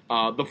fries.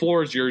 The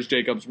floor is yours,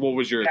 Jacobs. What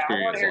was your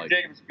experience I want to hear like?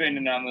 Jacob's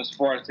opinion on this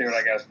before I say what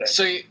I got to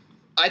say. So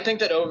I think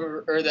that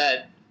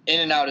that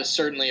In-N-Out is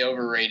certainly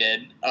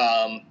overrated.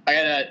 I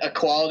got a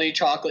quality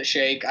chocolate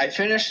shake. I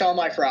finished all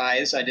my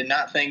fries. I did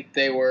not think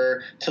they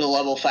were to the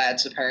level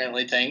Fats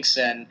apparently thinks,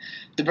 and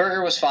the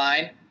burger was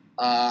fine.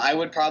 I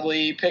would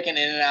probably pick an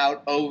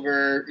In-N-Out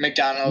over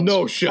McDonald's.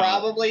 No shot.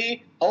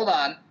 Probably. Hold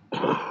on.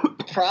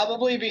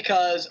 Probably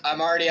because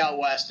I'm already out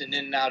west and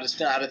In-N-Out is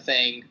not a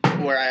thing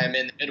where I am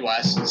in the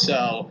Midwest.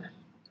 So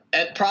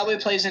it probably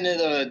plays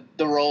into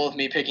the role of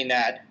me picking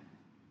that.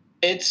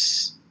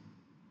 It's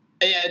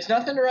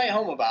nothing to write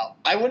home about.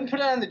 I wouldn't put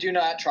it on the do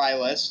not try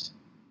list.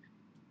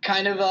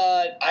 Kind of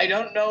I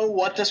don't know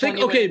what this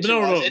one. Okay, but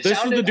no.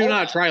 This is the do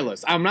not try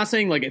list. I'm not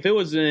saying like if it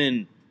was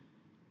in.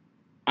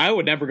 I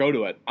would never go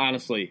to it,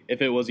 honestly,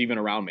 if it was even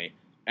around me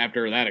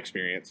after that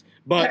experience.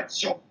 But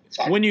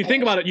when you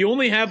think about it, you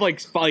only have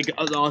like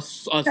a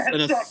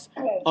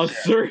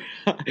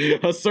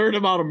certain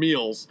amount of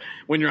meals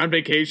when you're on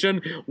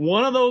vacation.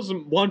 One of those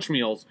lunch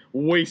meals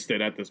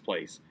wasted at this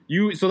place.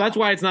 So that's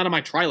why it's not on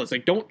my try list.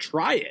 Like, don't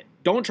try it.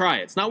 Don't try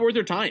it. It's not worth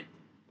your time.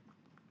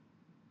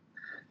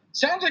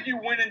 Sounds like you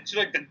went into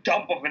like the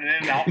dump of an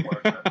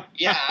In-N-Out burger.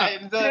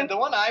 Yeah, the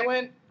one I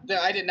went,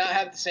 I did not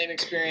have the same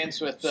experience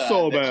with the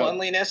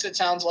cleanliness. It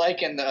sounds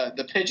like, and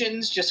the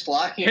pigeons just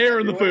flocking hair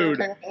in the food.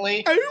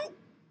 Apparently,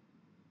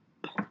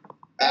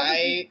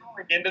 I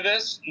going into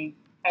this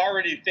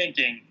already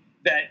thinking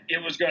that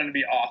it was going to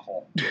be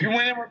awful. You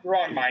went in with the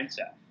wrong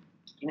mindset.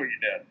 That's what you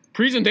did.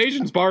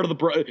 Presentation's part of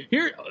the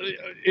here.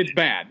 It's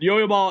bad.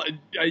 Yo-Yo Ball.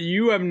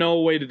 You have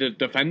no way to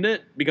defend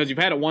it because you've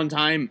had it one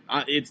time.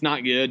 It's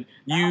not good.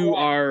 You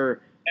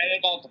are.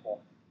 And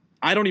multiple.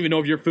 I don't even know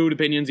if your food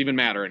opinions even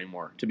matter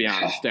anymore, to be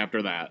honest,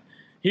 after that.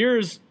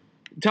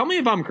 Tell me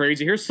if I'm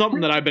crazy. Here's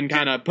something that I've been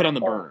kind of put on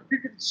the burner. You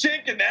can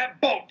sink in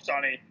that boat,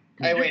 Sonny.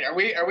 Hey, wait,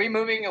 are we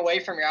moving away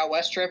from your out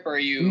west trip, or are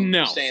you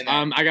staying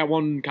there? I got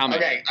one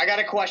comment. Okay, I got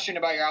a question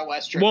about your out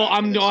west trip.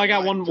 I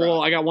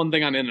got one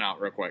thing on In-N-Out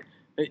real quick.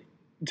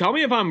 Tell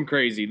me if I'm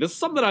crazy. This is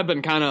something I've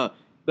been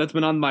that's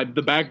been on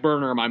the back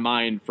burner of my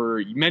mind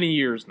for many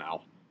years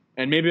now.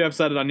 And maybe I've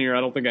said it on here. I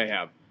don't think I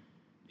have.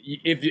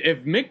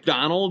 If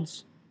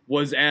McDonald's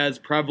was as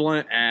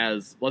prevalent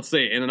as, let's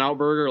say, In-N-Out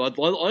burger.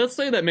 Let's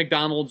say that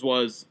McDonald's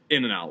was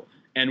In-N-Out,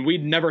 and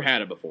we'd never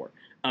had it before.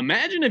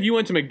 Imagine if you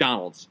went to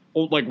McDonald's,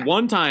 like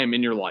one time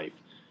in your life.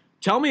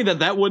 Tell me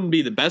that wouldn't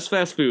be the best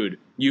fast food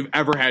you've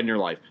ever had in your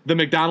life. The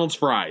McDonald's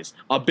fries,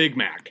 a Big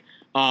Mac,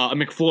 a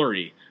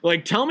McFlurry.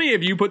 Like, tell me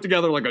if you put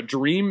together like a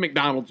dream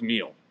McDonald's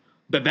meal,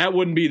 that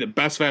wouldn't be the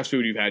best fast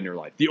food you've had in your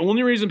life. The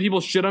only reason people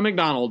shit on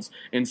McDonald's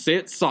and say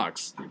it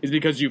sucks is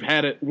because you've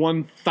had it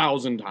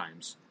 1,000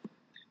 times.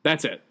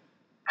 That's it.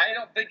 I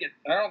don't think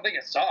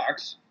it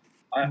sucks.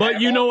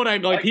 But you know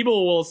what like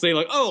people will say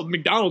like, oh,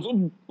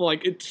 McDonald's,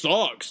 like it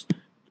sucks.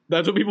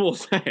 That's what people will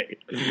say.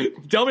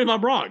 Tell me if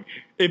I'm wrong.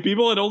 If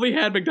people had only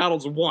had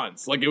McDonald's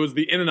once, like it was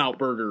the In-N-Out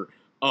burger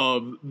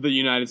of the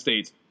United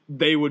States,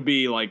 they would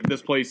be like,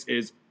 this place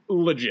is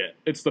legit.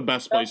 It's the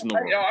best place in the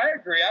world. No, I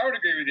agree. I would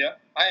agree with you.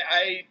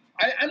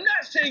 I'm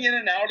not saying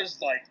In-N-Out is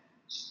like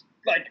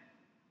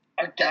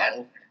a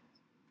god.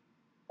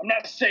 I'm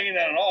not saying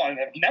that at all. I've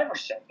never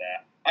said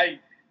that. I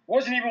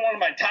wasn't even one of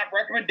my top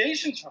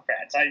recommendations for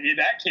Fats.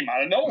 That came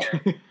out of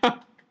nowhere.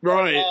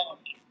 Right.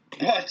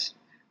 But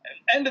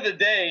end of the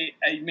day,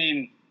 I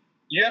mean,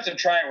 you have to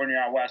try it when you're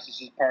out west.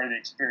 This is part of the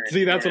experience.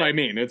 See, that's what I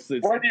mean. It's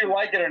whether you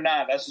like it or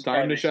not. That's just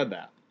time to shed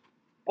that.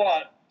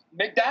 But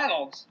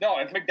McDonald's,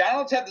 if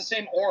McDonald's had the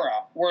same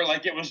aura, where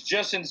like it was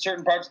just in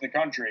certain parts of the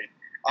country,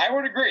 I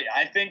would agree.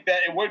 I think that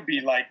it would be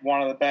like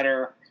one of the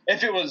better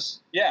if it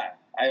was,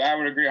 I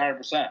would agree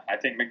 100%. I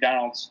think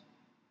McDonald's.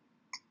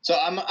 So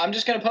I'm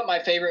just going to put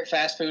my favorite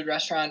fast food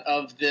restaurant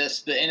of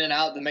this, the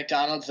In-N-Out, the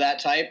McDonald's, that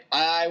type.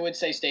 I would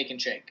say Steak and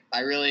Shake.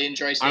 I really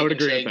enjoy Steak and Shake. I would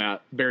agree with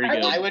that. Very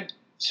good. I would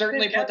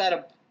certainly put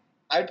that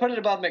I would put it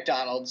above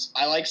McDonald's.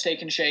 I like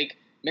Steak and Shake.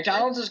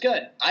 McDonald's is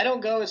good. I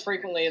don't go as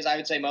frequently as I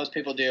would say most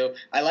people do.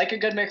 I like a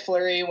good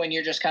McFlurry when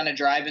you're just kind of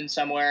driving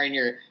somewhere and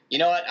you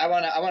know what, I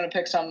want to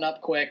pick something up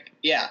quick.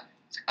 Yeah.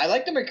 I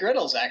like the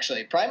McGriddles,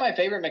 actually. Probably my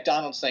favorite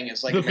McDonald's thing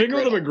is like the thing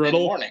with the McGriddle, in the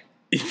morning.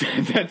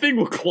 That thing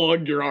will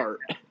clog your heart.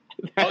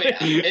 Oh yeah,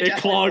 it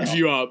clogs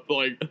you up.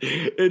 Like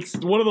it's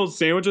one of those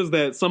sandwiches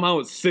that somehow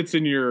it sits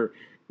in your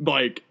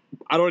like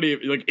I don't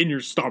even like in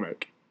your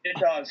stomach. It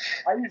does.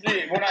 I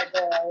usually when I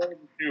go all over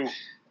too.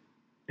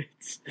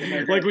 It's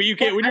like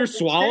when you're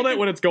swallowing it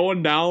when it's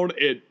going down,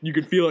 you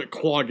can feel it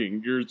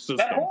clogging your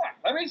system. Hold on,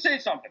 let me say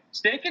something.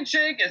 Steak and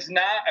Shake is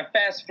not a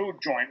fast food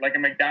joint like a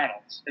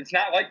McDonald's. It's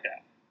not like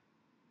that.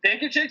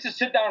 Steak and Shake's a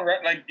sit down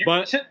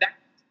can sit down.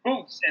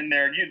 Booths in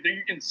there. You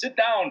can sit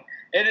down.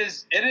 It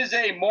is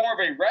a more of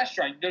a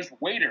restaurant. There's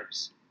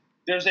waiters.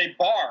 There's a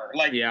bar.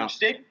 Steak and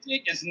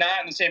Shake is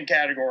not in the same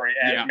category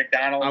as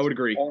McDonald's. I would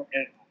agree.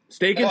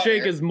 Steak and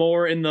Shake is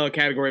more in the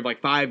category of like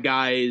Five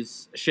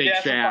Guys, Shake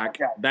Shack.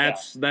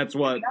 That's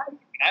what.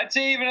 I'd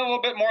say even a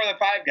little bit more than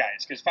Five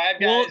Guys because Five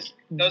Guys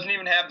doesn't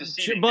even have the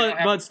seating.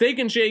 But Steak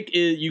and Shake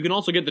you can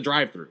also get the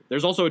drive-through.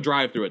 There's also a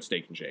drive-through at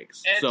Steak and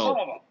Shakes. And some of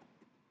them.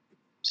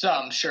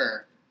 Some,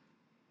 sure.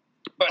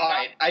 But all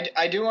right,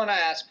 I do want to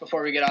ask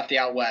before we get off the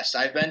out west.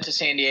 I've been to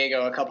San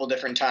Diego a couple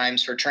different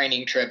times for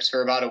training trips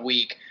for about a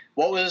week.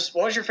 What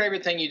was your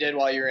favorite thing you did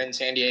while you were in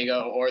San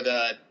Diego or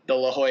the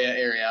La Jolla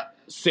area?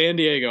 San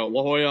Diego,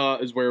 La Jolla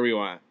is where we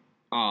went.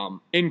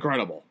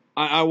 Incredible.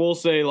 I will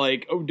say,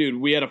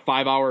 we had a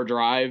 5-hour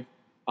drive,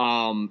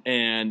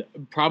 and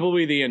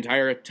probably the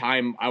entire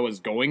time I was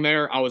going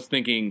there, I was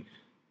thinking,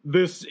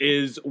 this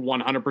is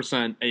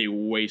 100% a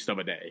waste of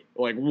a day.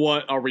 Like,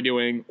 what are we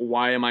doing?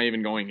 Why am I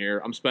even going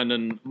here? I'm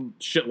spending a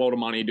shitload of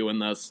money doing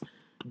this.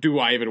 Do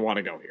I even want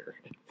to go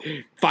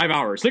here? 5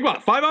 hours. Think about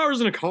it. 5 hours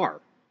in a car.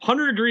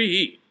 100-degree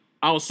heat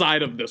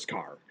outside of this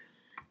car.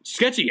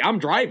 Sketchy. I'm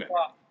driving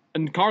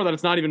in a car that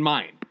it's not even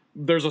mine.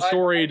 There's a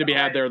story to be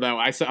had there, though.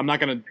 I'm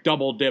not going to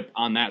double dip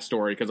on that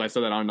story because I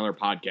said that on another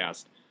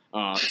podcast.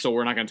 So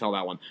we're not going to tell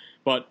that one.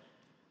 But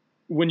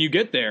when you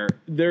get there,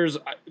 there's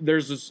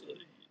this...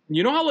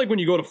 You know how, when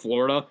you go to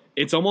Florida,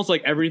 it's almost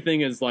like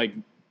everything is, like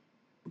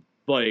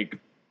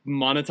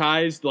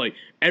monetized? Like,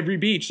 every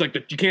beach,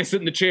 you can't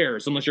sit in the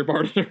chairs unless you're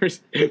part of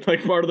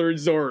the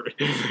resort.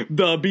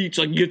 The beach,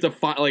 you get to,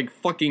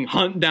 fucking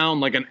hunt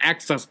down, an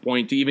access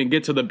point to even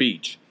get to the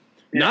beach.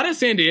 Yeah. Not in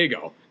San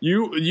Diego.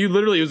 You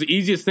literally, it was the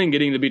easiest thing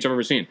getting to the beach I've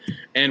ever seen.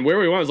 And where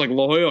we went was, La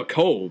Jolla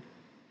Cove.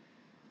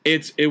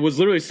 It was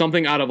literally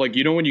something out of, when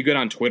you get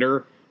on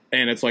Twitter,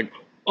 and it's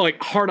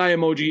heart eye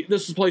emoji,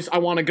 this is a place I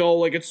want to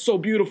go, it's so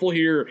beautiful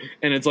here,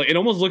 and it's it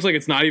almost looks like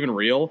it's not even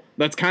real.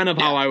 That's kind of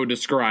how I would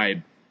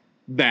describe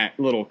that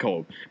little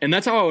cove. And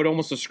that's how I would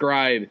almost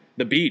describe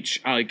the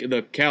beach,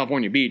 the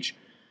California beach,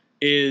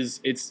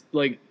 it's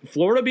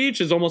Florida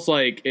beach is almost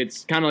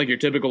it's kind of like your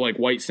typical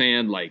white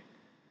sand,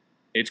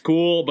 it's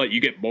cool, but you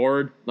get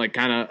bored,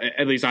 kind of,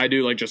 at least I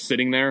do, just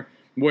sitting there.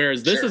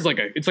 Whereas this is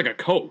it's like a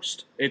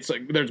coast. It's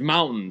there's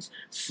mountains.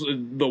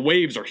 The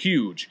waves are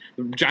huge.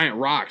 Giant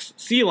rocks,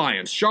 sea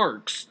lions,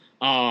 sharks.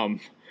 I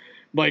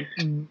was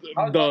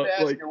about to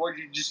ask you,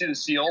 did you see the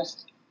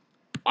seals?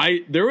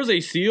 There was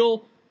a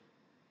seal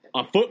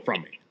a foot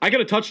from me. I could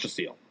have touched a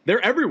seal.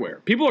 They're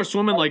everywhere. People are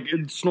swimming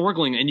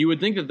snorkeling, and you would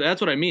think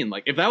that's what I mean.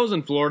 If that was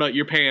in Florida,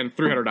 you're paying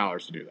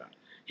 $300 to do that.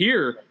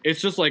 Here,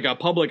 it's just a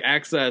public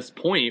access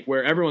point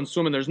where everyone's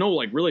swimming. There's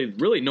no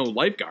really no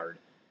lifeguard.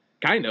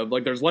 Kind of.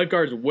 There's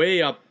lifeguards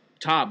way up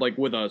top,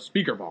 with a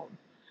speakerphone.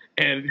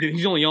 And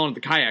he's only yelling at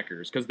the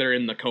kayakers because they're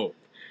in the cove.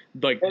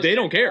 They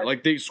don't care.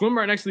 They swim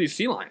right next to these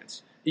sea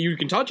lions. You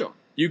can touch them.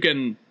 You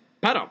can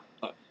pet them.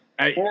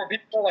 Or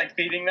people,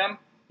 feeding them?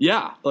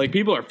 Yeah.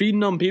 People are feeding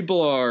them.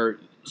 People are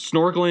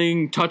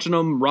snorkeling, touching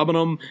them, rubbing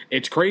them.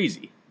 It's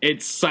crazy.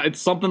 It's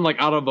something,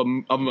 out of a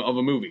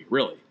movie,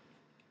 really.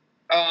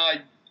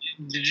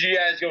 Did you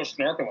guys go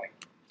snorkeling?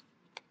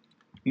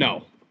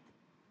 No.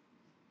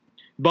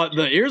 But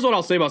here's what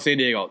I'll say about San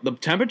Diego. The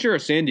temperature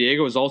of San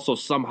Diego is also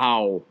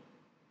somehow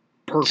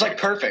perfect.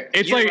 It's perfect.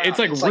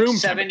 It's room 70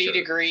 temperature.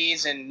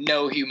 Degrees and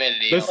no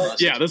humidity. This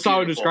is how I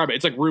would describe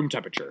it. It's room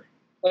temperature.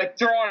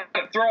 Throw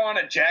on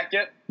a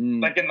jacket in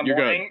the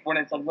morning when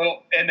it's a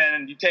little, and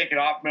then you take it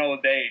off middle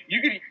of the day.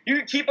 You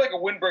could keep a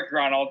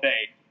windbreaker on all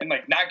day and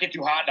not get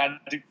too hot, not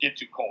to get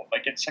too cold.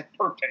 It's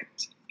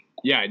perfect.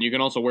 Yeah, and you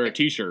can also wear a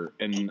t-shirt.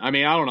 And I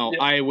mean, I don't know.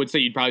 Yeah. I would say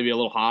you'd probably be a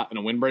little hot in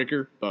a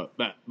windbreaker, but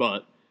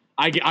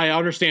I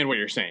understand what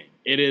you're saying.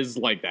 It is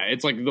like that.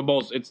 It's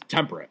it's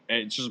temperate.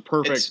 It's just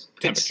perfect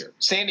temperature.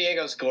 San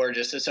Diego's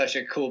gorgeous. It's such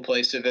a cool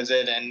place to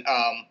visit. And,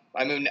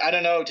 I mean, I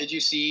don't know. Did you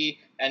see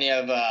any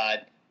of,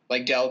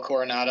 Del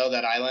Coronado,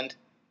 that island?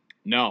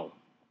 No.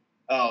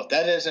 Oh,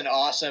 that is an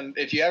awesome.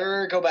 If you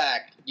ever go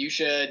back, you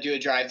should do a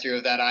drive-through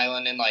of that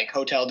island in like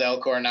Hotel del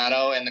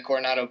Coronado, and the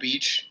Coronado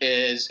Beach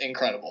is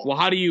incredible. Well,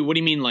 what do you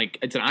mean like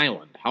it's an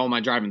island? How am I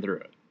driving through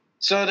it?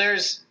 So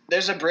there's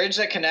a bridge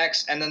that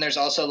connects, and then there's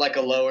also like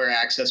a lower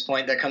access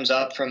point that comes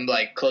up from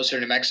like closer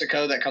to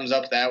Mexico that comes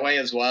up that way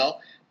as well.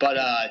 But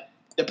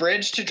the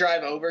bridge to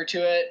drive over to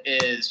it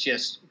is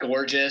just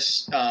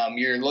gorgeous.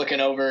 You're looking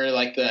over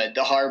like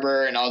the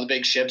harbor and all the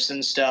big ships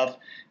and stuff,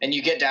 and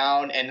you get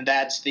down, and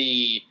that's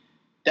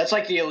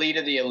like the elite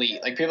of the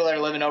elite. Like people that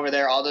are living over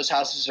there, all those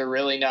houses are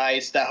really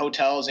nice. That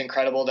hotel is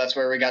incredible. That's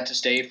where we got to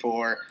stay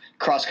for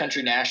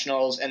cross-country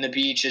nationals, and the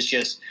beach is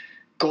just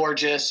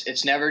gorgeous.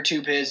 It's never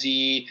too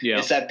busy. Yeah.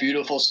 It's that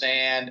beautiful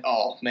sand.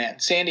 Oh man,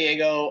 San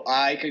Diego,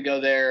 I could go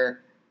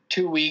there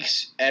 2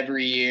 weeks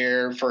every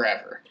year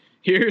forever.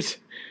 Here's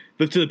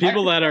to the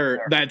people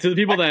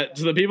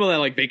that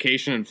like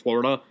vacation in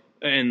Florida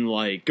and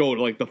like go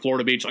to like the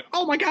Florida beach, like,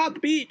 oh my god, the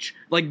beach,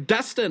 like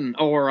Destin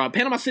or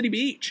Panama City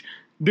Beach.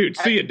 Dude,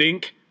 see ya,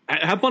 Dink.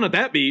 Have fun at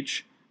that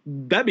beach.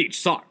 That beach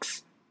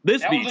sucks.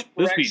 This beach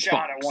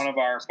shot sucks. at one of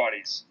our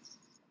buddies.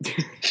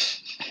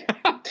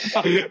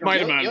 Might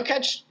have been. You'll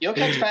catch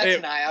Fats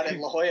and I out at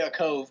La Jolla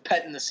Cove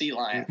petting the sea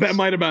lions. That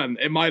might have been.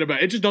 It might have been.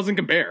 It just doesn't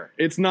compare.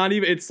 It's not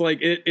even. It's like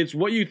it's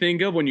what you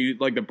think of when you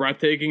like the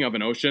breathtaking of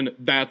an ocean.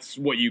 That's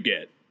what you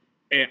get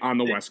on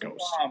the West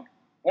Coast.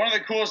 One of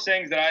the coolest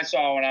things that I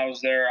saw when I was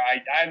there,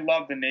 I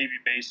love the Navy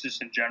bases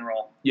in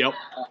general. Yep,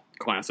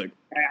 classic.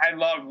 I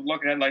love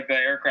looking at like the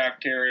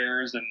aircraft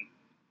carriers, and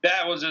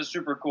that was just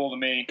super cool to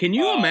me. Can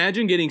you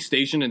imagine getting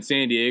stationed in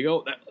San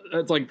Diego?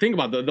 That's like, think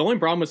about it. The only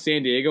problem with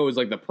San Diego is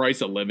like the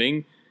price of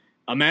living.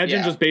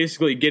 Imagine just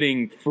basically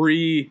getting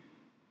free.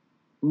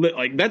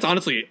 Like that's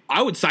honestly,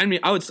 I would sign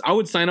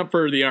up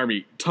for the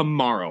Army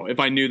tomorrow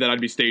if I knew that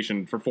I'd be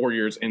stationed for 4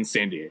 years in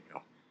San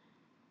Diego.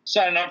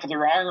 Signing up for the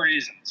wrong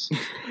reasons.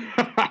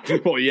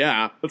 Well,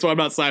 yeah, that's why I'm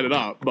not signing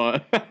up.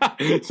 But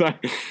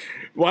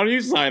why don't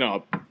you sign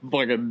up?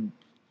 Fucking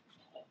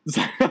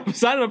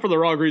signing up for the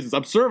wrong reasons.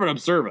 I'm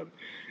serving.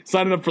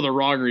 Signing up for the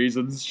wrong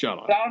reasons. Shut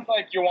up. Sounds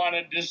like you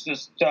wanted just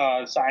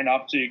to sign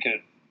up so you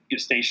could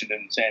get stationed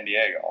in San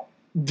Diego.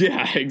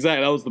 Yeah,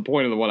 exactly. That was the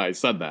point of what I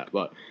said that.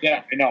 But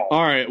yeah, I know.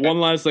 All right,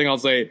 one last thing I'll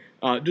say.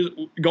 Just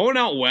going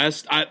out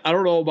west, I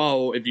don't know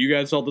about if you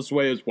guys felt this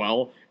way as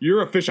well.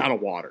 You're a fish out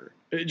of water.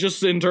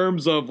 Just in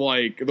terms of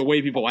like the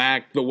way people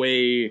act, the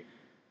way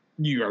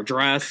you are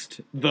dressed,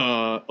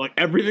 like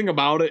everything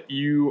about it,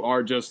 you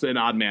are just an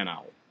odd man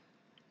out.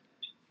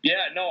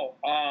 Yeah, no,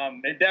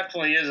 it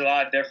definitely is a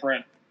lot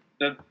different.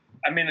 One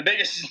of the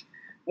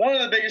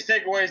biggest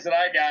takeaways that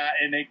I got,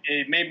 and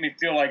it made me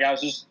feel like I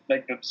was just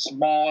like the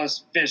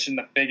smallest fish in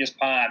the biggest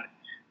pond,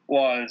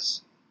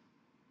 was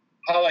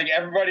how like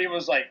everybody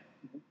was like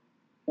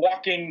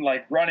walking,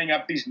 like running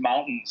up these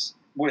mountains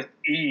with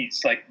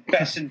ease, like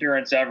best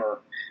endurance ever.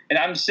 And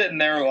I'm sitting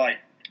there like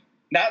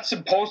not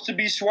supposed to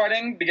be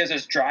sweating because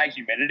it's dry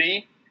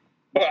humidity,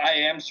 but I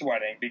am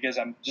sweating because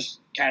I'm just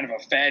kind of a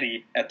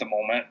fatty at the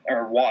moment,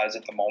 or was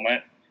at the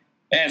moment.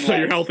 And so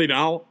you're healthy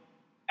now?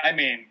 I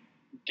mean,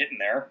 getting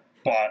there,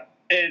 but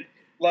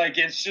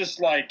it's just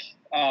like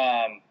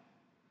I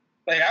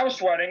was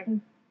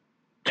sweating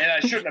and I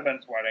shouldn't have been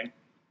sweating.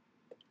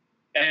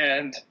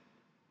 And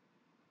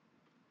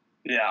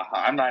yeah,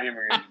 I'm not even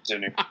going to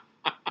continue.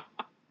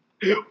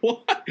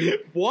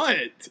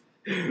 What?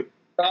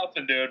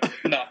 Nothing, dude.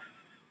 No.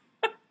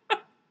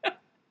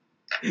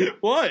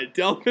 What?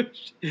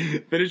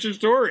 Finish your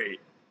story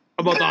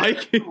about the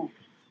hiking.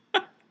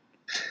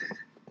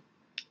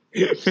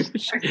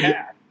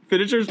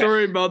 Finish your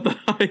story about the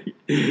hike.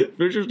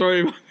 Finish your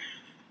story about.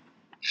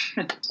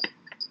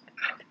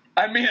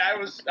 I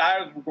was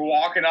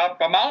walking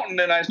up a mountain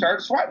and I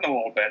started sweating a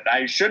little bit.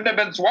 I shouldn't have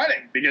been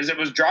sweating because it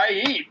was dry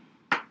heat.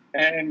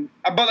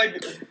 But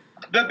like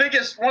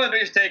one of the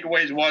biggest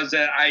takeaways was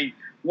that I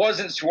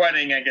wasn't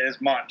sweating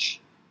as much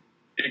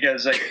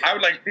because like I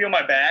would like feel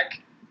my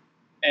back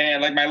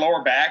and like my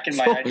lower back and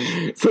like.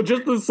 So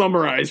just to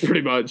summarize,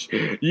 pretty much,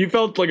 you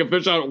felt like a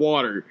fish out of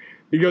water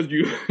because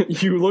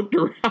you looked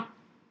around.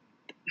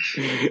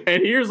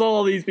 And here's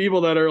all these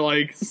people that are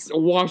like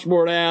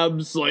washboard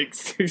abs, like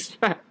six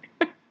pack.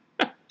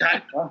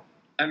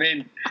 I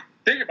mean,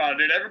 think about it,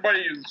 dude.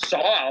 Everybody you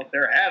saw out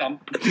there had them.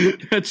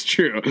 That's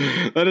true.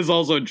 That is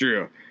also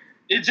true.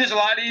 It's just a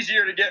lot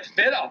easier to get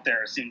fit out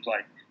there, it seems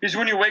like. Because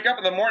when you wake up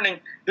in the morning,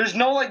 there's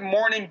no like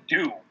morning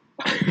dew.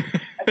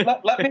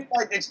 let me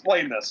like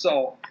explain this.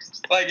 So,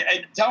 like,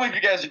 tell me if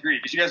you guys agree,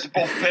 because you guys are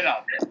both fit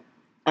out there.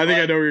 I think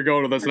I know where you're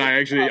going with this, and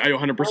I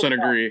 100%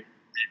 agree.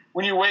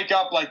 When you wake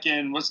up, like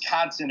in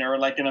Wisconsin or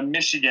like in a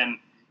Michigan,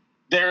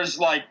 there's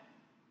like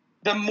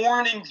the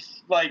morning,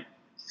 like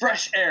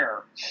fresh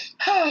air,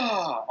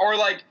 or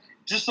like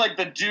just like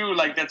the dew,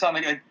 like that's on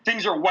like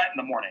things are wet in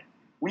the morning.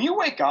 When you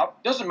wake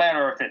up, doesn't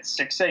matter if it's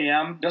 6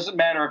 a.m., doesn't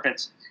matter if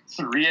it's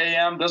 3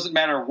 a.m., doesn't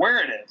matter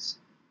where it is.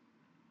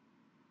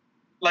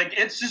 Like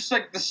it's just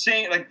like the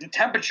same, like the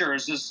temperature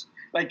is just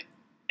like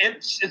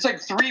it's like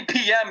 3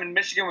 p.m. in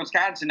Michigan,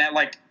 Wisconsin at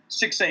like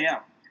 6 a.m.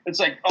 It's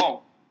like,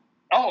 oh.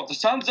 oh, the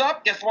sun's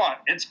up. Guess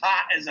what? It's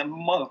hot as a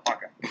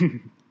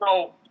motherfucker.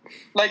 So,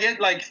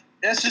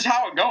 that's just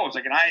how it goes.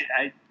 Like,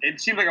 and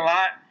it seemed like a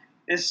lot.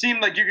 It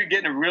seemed like you could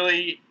get in a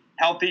really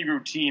healthy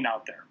routine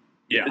out there.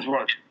 Yeah, is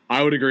what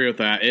I would agree with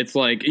that. It's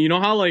like, you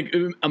know how, like,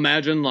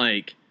 imagine,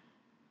 like,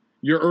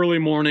 your early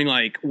morning,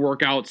 like,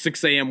 workout,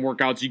 6 a.m.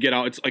 workouts, you get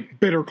out, it's, like,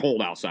 bitter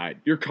cold outside.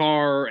 Your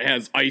car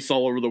has ice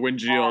all over the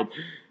windshield.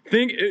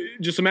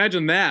 Just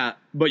imagine that,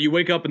 but you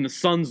wake up and the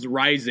sun's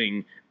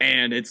rising,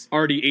 and it's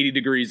already 80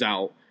 degrees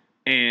out,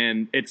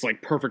 and it's,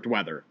 like, perfect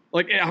weather.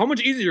 Like, how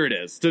much easier it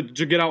is to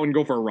get out and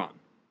go for a run.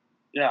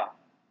 Yeah.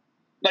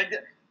 Like,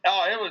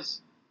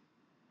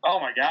 oh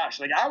my gosh.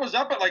 Like, I was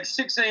up at like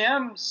 6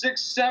 a.m.,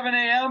 7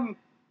 a.m.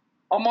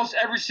 almost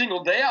every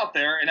single day out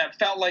there, and it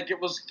felt like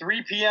it was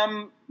 3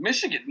 p.m.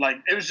 Michigan. Like,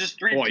 it was just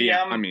 3 p.m.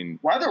 Yeah, I mean,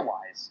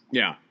 weather-wise.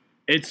 Yeah.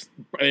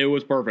 It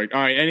was perfect.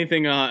 All right,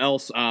 anything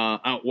else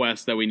out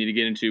west that we need to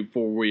get into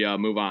before we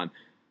move on?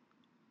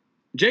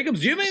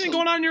 Jacobs, do you have anything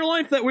going on in your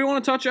life that we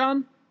want to touch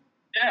on?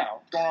 Yeah,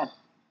 what's going on?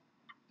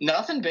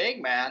 Nothing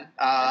big, man.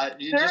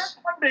 There's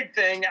one big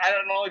thing. I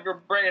don't know if you're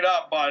bringing it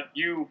up, but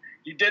you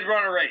did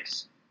run a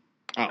race.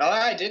 Oh,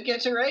 I did get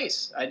to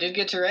race.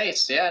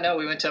 Yeah, no,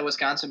 we went to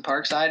Wisconsin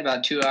Parkside,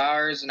 about 2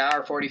 hours, an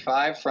hour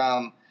 45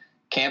 from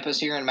campus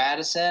here in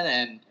Madison,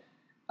 and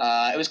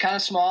it was kind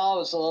of small. It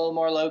was a little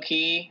more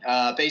low-key.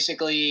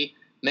 Basically,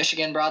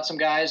 Michigan brought some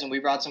guys, and we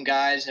brought some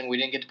guys, and we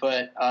didn't get to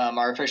put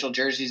our official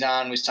jerseys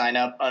on. We signed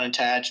up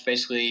unattached,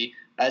 basically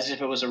as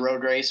if it was a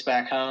road race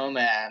back home,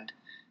 and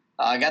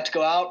I got to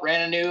go out,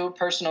 ran a new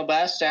personal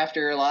best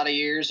after a lot of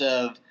years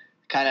of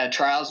kind of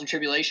trials and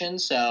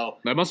tribulations. So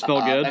that must feel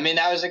good. I mean,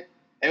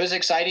 it was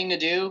exciting to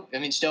do. I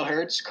mean, still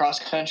hurts. Cross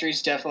country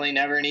is definitely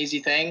never an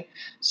easy thing.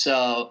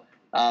 So,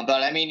 but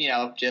I mean, you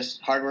know,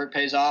 just hard work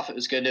pays off. It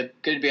was good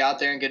to be out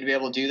there and good to be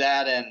able to do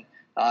that and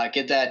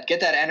get that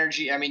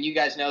energy. I mean, you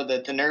guys know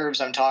that the nerves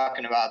I'm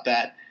talking about.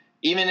 That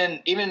even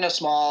in a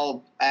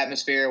small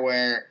atmosphere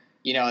where,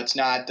 you know, it's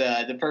not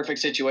the perfect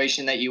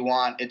situation that you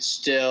want, it's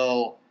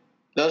still,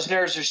 those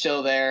nerves are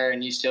still there,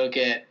 and you still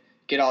get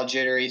all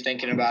jittery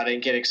thinking about it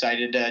and get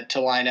excited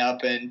to line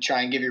up and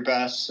try and give your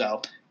best.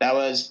 So that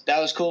was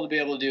cool to be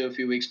able to do a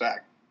few weeks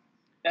back.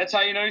 That's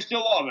how you know you still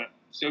love it.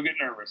 Still get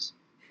nervous.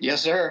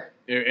 Yes, sir.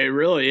 It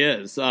really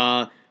is.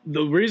 The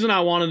reason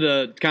I wanted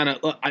to kind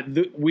of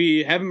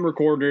we haven't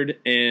recorded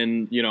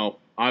in, you know,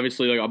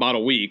 obviously like about a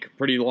week,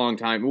 pretty long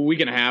time, a week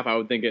and a half. I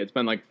would think it's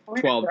been like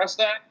 12. Address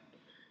that?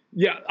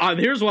 Yeah.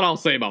 Here's what I'll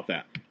say about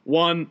that.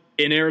 One,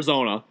 in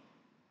Arizona,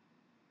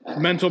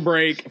 mental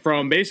break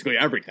from basically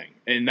everything,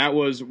 and that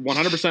was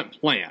 100%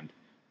 planned.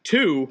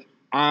 Two,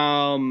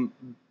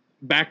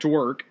 back to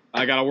work.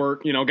 I gotta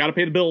work, you know, gotta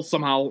pay the bills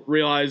somehow.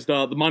 Realized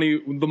the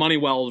money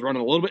well is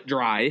running a little bit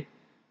dry,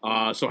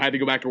 so had to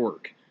go back to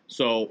work.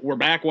 So we're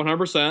back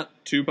 100%,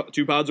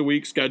 two pods a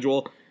week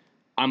schedule.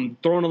 I'm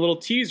throwing a little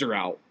teaser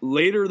out.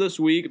 Later this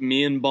week,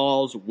 me and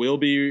Balls will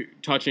be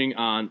touching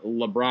on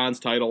LeBron's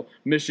title,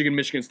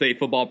 Michigan State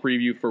football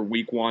preview for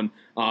week 1,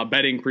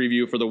 betting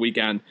preview for the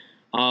weekend.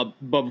 But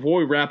before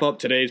we wrap up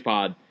today's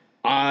pod,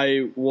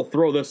 I will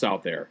throw this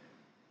out there.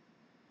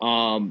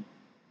 NFL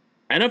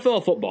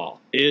football,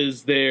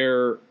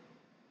 am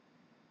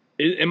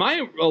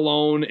I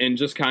alone in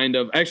just kind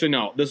of, actually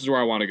no, this is where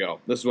I want to go.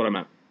 This is what I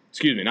meant.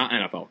 Excuse me, not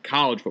NFL,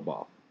 college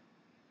football.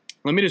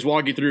 Let me just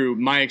walk you through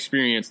my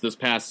experience this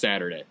past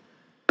Saturday.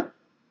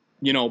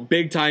 You know,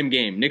 big time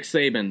game. Nick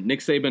Saban,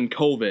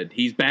 COVID.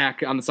 He's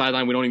back on the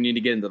sideline. We don't even need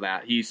to get into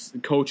that. He's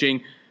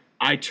coaching.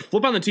 I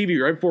flip on the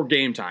TV right before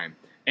game time.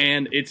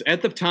 And it's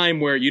at the time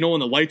where, you know,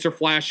 when the lights are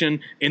flashing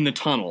in the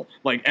tunnel,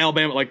 like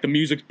Alabama, like the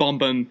music's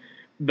bumping,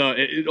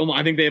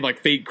 I think they have like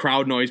fake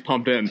crowd noise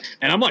pumped in.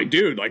 And I'm like,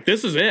 dude, like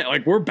this is it.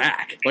 Like we're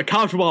back. Like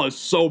college football is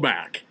so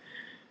back.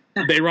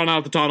 They run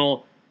out the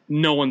tunnel.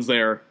 No one's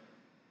there.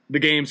 The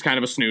game's kind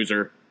of a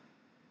snoozer.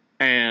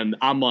 And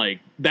I'm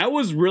like, that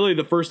was really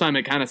the first time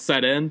it kind of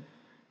set in,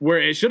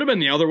 where it should have been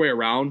the other way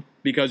around,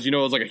 because, you know,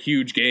 it was like a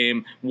huge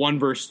game, 1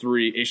 versus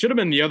 3. It should have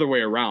been the other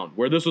way around,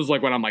 where this was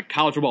like when I'm like,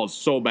 college football is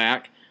so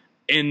back.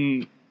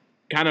 In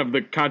kind of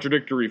the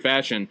contradictory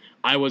fashion,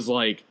 I was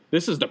like,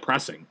 this is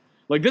depressing.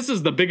 Like, this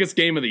is the biggest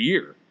game of the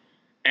year.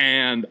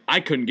 And I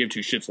couldn't give two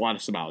shits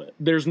less about it.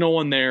 There's no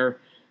one there.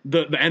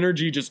 The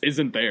energy just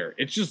isn't there.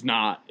 It's just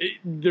not.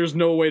 There's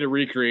no way to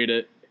recreate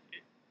it.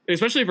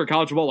 Especially for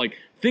college football. Like,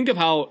 think of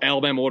how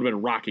Alabama would have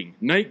been rocking.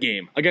 Night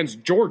game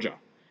against Georgia.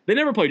 They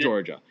never play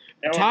Georgia.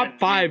 Top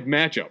 5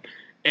 matchup.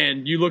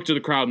 And you look to the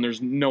crowd and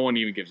there's no one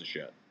even gives a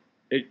shit.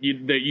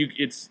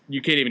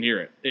 You can't even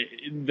hear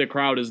it. The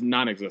crowd is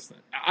non-existent.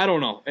 I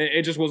don't know.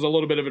 It just was a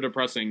little bit of a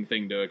depressing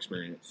thing to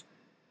experience.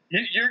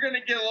 You're going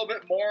to get a little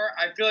bit more.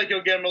 I feel like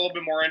you'll get them a little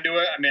bit more into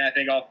it. I mean, I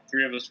think all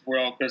 3 of us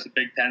will, because the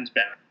Big Ten's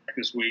back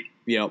this week.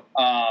 Yep.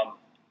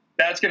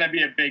 That's going to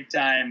be a big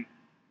time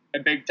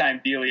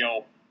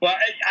dealio. But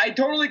I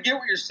totally get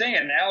what you're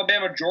saying.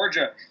 Alabama,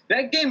 Georgia,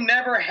 that game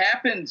never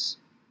happens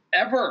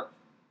ever.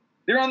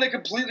 They're on the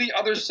completely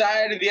other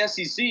side of the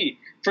SEC.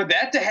 For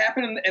that to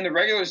happen in the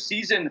regular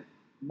season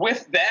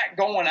with that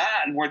going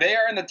on, where they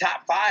are in the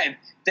top 5,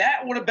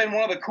 that would have been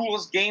one of the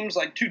coolest games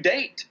like to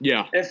date.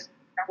 Yeah. If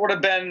that would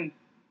have been,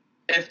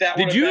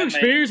 Did you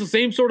experience the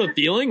same sort of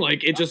feeling?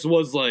 Like it just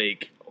was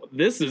like,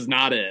 this is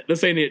not it.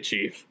 This ain't it,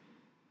 Chief.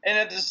 And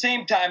at the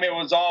same time, it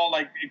was all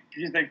like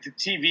the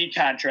TV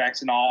contracts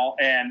and all.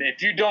 And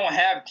if you don't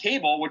have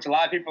cable, which a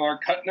lot of people are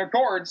cutting their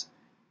cords,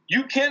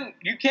 you can't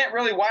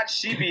really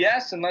watch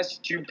CBS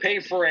unless you pay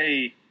for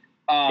a.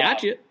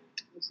 Gotcha.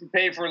 You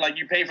pay for like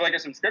a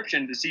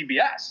subscription to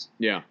CBS.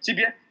 Yeah.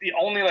 CBS is the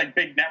only like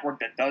big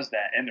network that does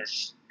that, and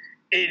there's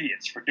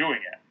idiots for doing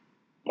it.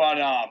 But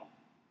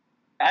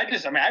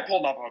I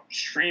pulled up a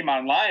stream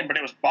online, but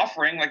it was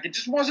buffering. Like it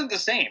just wasn't the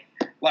same.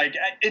 Like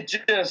it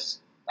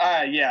just.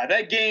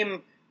 That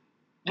game,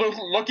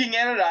 looking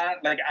at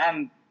it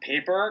on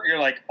paper, you're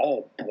like,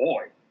 oh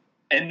boy.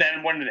 And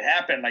then when it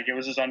happened, like it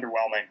was just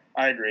underwhelming.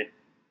 I agree.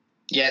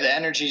 Yeah, the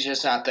energy's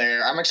just not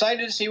there. I'm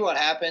excited to see what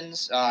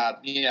happens.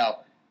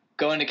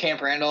 Going to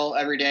Camp Randall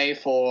every day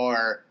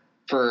for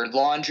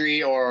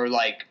laundry or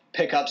like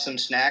pick up some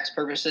snacks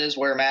purposes,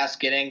 wear a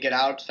mask, get in, get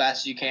out as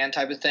fast as you can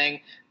type of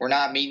thing. We're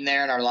not meeting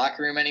there in our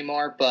locker room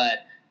anymore,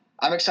 but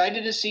I'm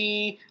excited to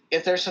see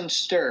if there's some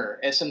stir,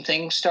 if some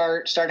things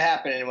start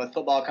happening with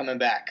football coming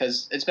back,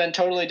 because it's been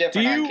totally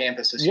different on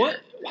campus this year.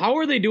 How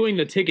are they doing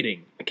the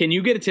ticketing? Can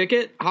you get a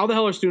ticket? How the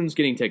hell are students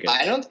getting tickets?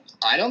 I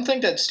don't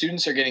think that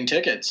students are getting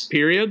tickets.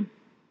 Period?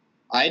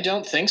 I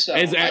don't think so.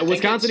 Is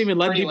Wisconsin even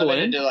letting people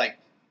in? To like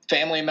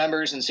family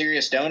members and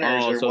serious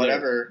donors or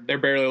whatever. They're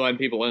barely letting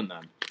people in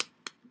then.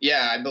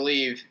 Yeah, I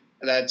believe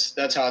that's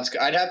how it's.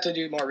 I'd have to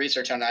do more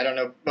research on that. I don't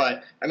know,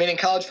 but I mean, in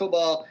college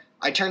football,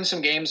 I turned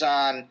some games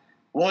on.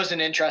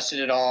 Wasn't interested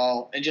at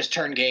all, and just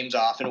turned games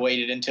off and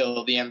waited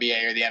until the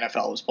NBA or the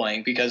NFL was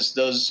playing because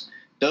those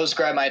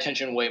grabbed my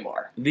attention way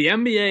more. The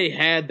NBA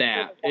had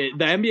that.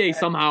 The NBA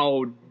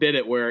somehow did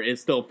it where it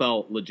still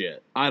felt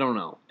legit. I don't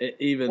know. One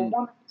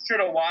you should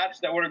have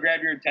watched that would have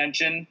grabbed your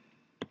attention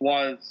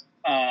was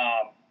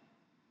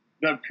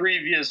the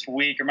previous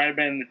week, or might have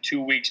been the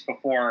 2 weeks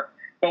before,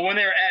 but when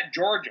they were at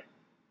Georgia.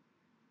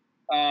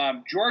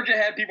 Georgia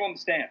had people in the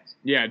stands.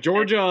 Yeah,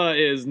 Georgia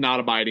is not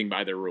abiding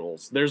by their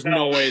rules. There's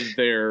no way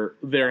they're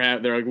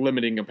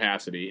limiting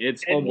capacity.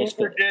 It's almost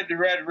full. Did the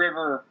Red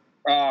River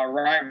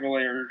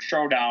rivalry or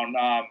showdown,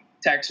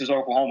 Texas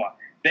Oklahoma.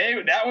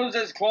 That was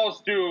as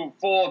close to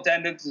full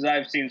attendance as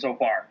I've seen so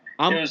far.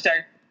 It was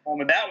Texas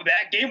Oklahoma.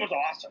 That game was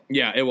awesome.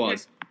 Yeah, it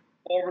was.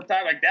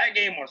 Overtime, like that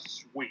game was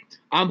sweet.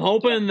 I'm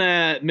hoping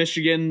that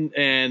Michigan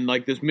and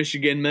like this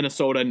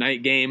Michigan-Minnesota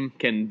night game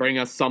can bring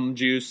us some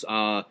juice.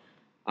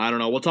 I don't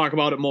know. We'll talk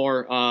about it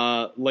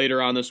more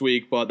later on this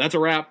week, but that's a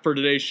wrap for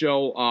today's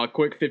show.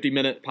 Quick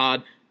 50-minute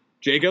pod.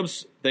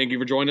 Jacobs, thank you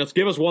for joining us.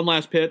 Give us one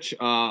last pitch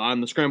on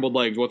the scrambled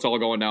legs. What's all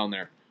going down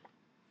there?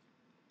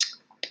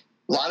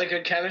 A lot of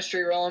good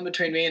chemistry rolling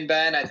between me and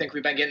Ben. I think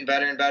we've been getting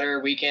better and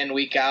better week in,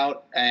 week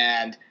out.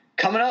 And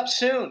coming up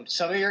soon,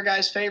 some of your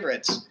guys'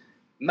 favorites,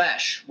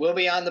 Mesh, will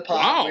be on the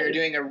pod. Wow. We're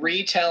doing a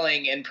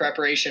retelling in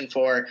preparation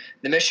for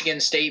the Michigan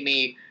State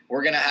meet.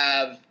 We're going to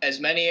have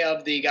as many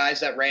of the guys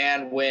that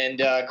ran when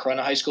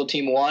Corona High School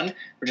team won.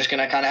 We're just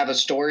going to kind of have a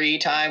story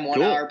time, 1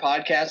 hour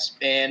podcast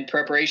and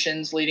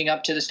preparations leading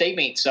up to the state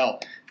meet. So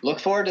look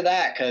forward to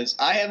that because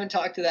I haven't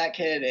talked to that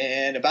kid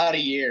in about a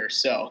year.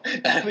 So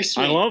that'll be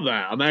sweet. I love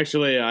that. I'm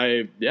actually,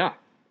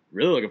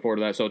 really looking forward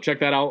to that. So check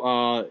that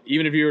out.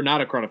 Even if you're not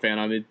a Corona fan,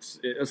 I mean,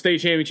 it's a state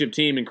championship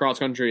team in cross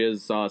country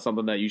is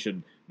something that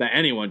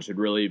anyone should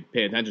really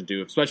pay attention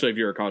to, especially if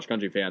you're a cross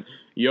country fan.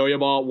 Yo-Yo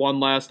Ball, one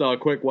last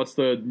quick. What's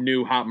the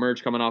new hot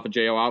merch coming off of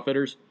JO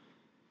Outfitters?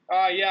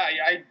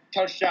 I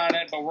touched on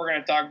it, but we're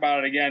going to talk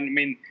about it again. I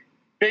mean,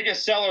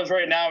 biggest sellers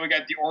right now, we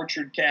got the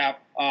Orchard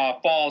Cap.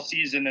 Fall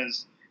season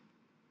is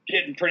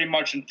getting pretty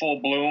much in full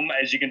bloom.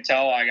 As you can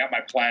tell, I got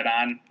my plaid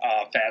on.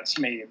 Fats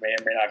may or may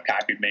not have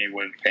copied me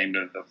when it came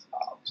to the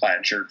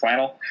plaid shirt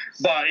flannel.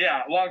 But,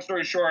 yeah, long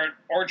story short,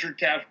 Orchard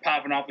Cap's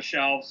popping off the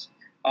shelves.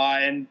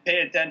 And pay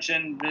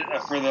attention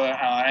for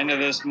the end of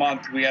this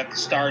month. We got the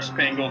Star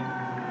Spangled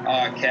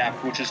cap,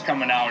 which is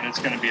coming out. It's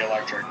going to be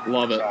electric.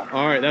 Love it. So,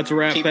 all right, that's a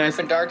wrap. Keep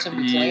ripping darts and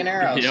playing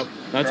arrows. Yep,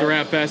 that's a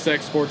wrap. Fast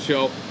X Sports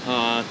Show.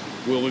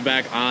 We'll be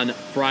back on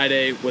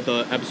Friday with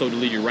an episode to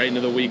lead you right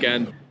into the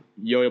weekend.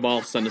 Yo-Yo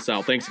Ball, send us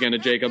out. Thanks again to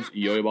Jacobs.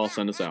 Yo-Yo Ball,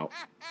 send us out.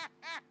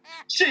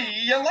 See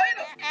you later.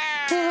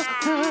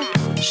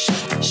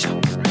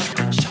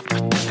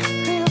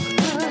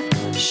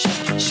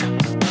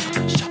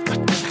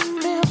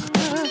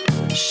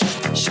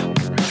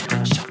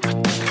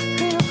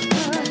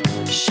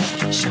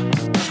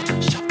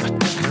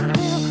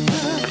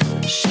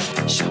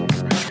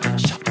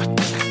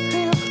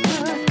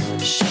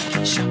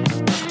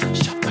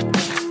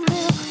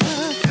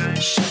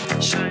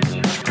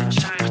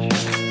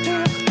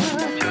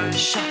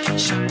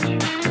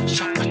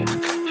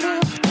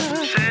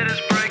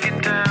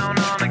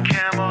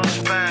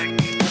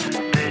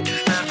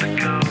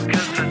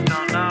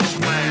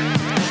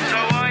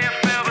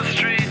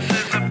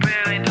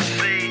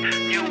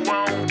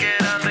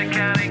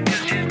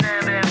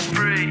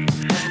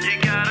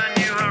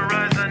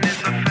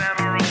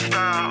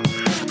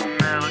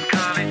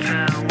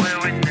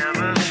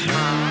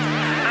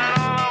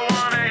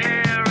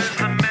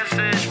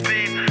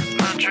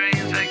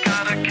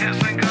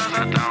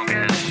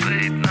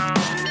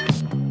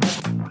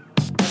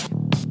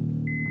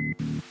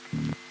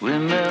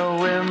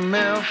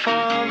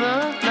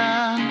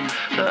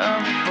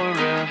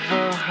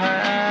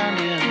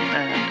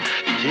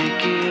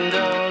 Take it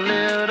all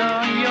out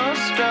on your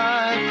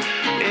stride.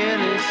 It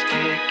is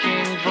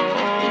taking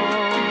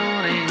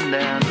falling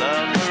down.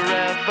 Love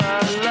forever,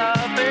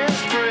 love is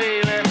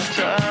free. Let's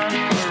turn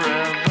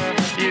forever,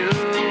 you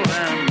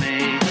and me.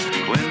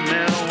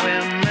 Windmill,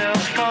 windmill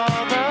for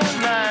the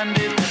land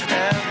is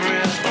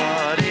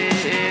everybody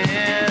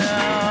in.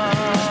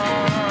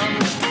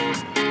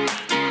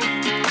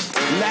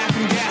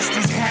 Laughing gas,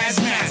 these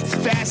hazmats,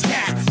 fast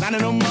cats,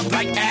 lining them up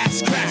like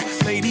ass crack.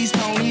 Ladies,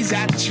 ponies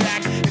at the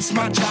track, it's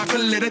my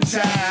chocolate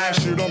attack.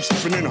 Shit, I'm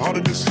stepping in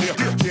harder this year.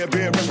 Yeah,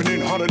 bear repping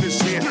in harder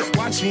this year.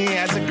 Watch me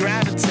as I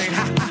gravitate.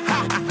 Ha ha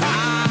ha ha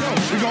ha. Yo,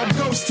 we gon'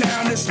 ghost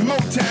town, this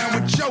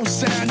Motown with your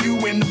sound. You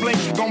in the blink,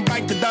 gon'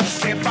 bite the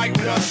dust, can't fight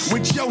with us.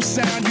 With your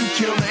sound, you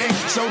kill the ink,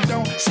 so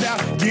don't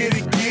stop, get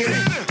it,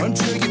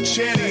 until you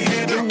chat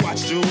ahead and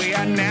watch the way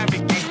I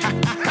navigate. Ha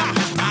ha ha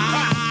ha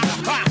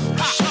ha.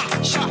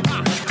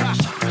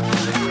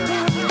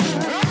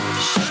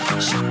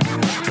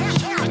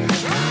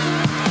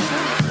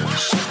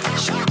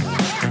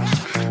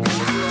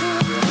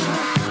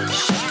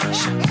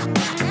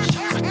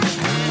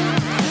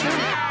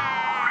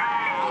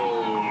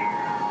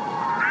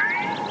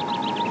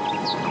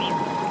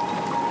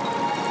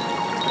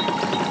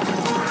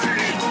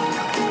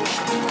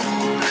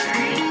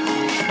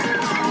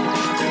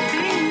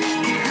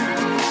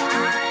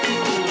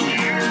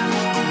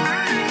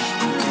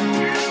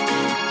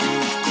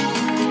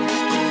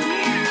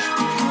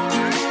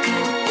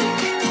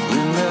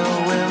 Windmill,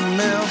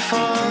 windmill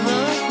for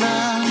the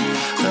land,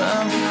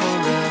 I'm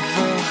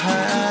forever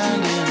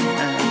hand in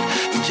hand.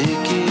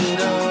 Take it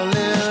all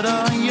out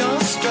on your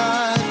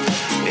stride.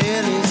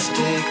 It is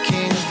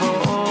taking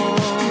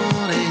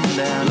falling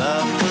down.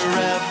 Love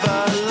forever,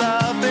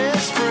 love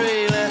is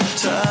free.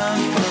 Let's turn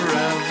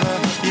forever,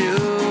 you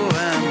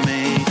and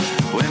me.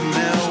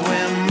 Windmill,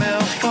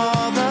 windmill for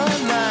the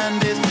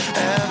land is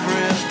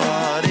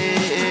everybody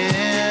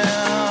in.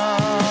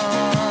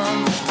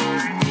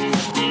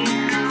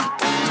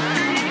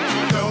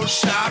 Don't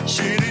stop,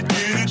 get it,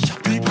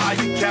 deep high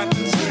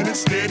captains in it,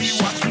 steady,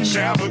 watch me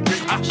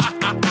navigate.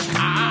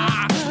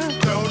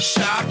 Don't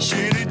stop,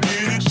 get it,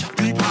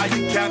 deep high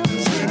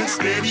captains in it,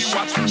 steady,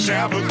 watch me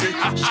navigate.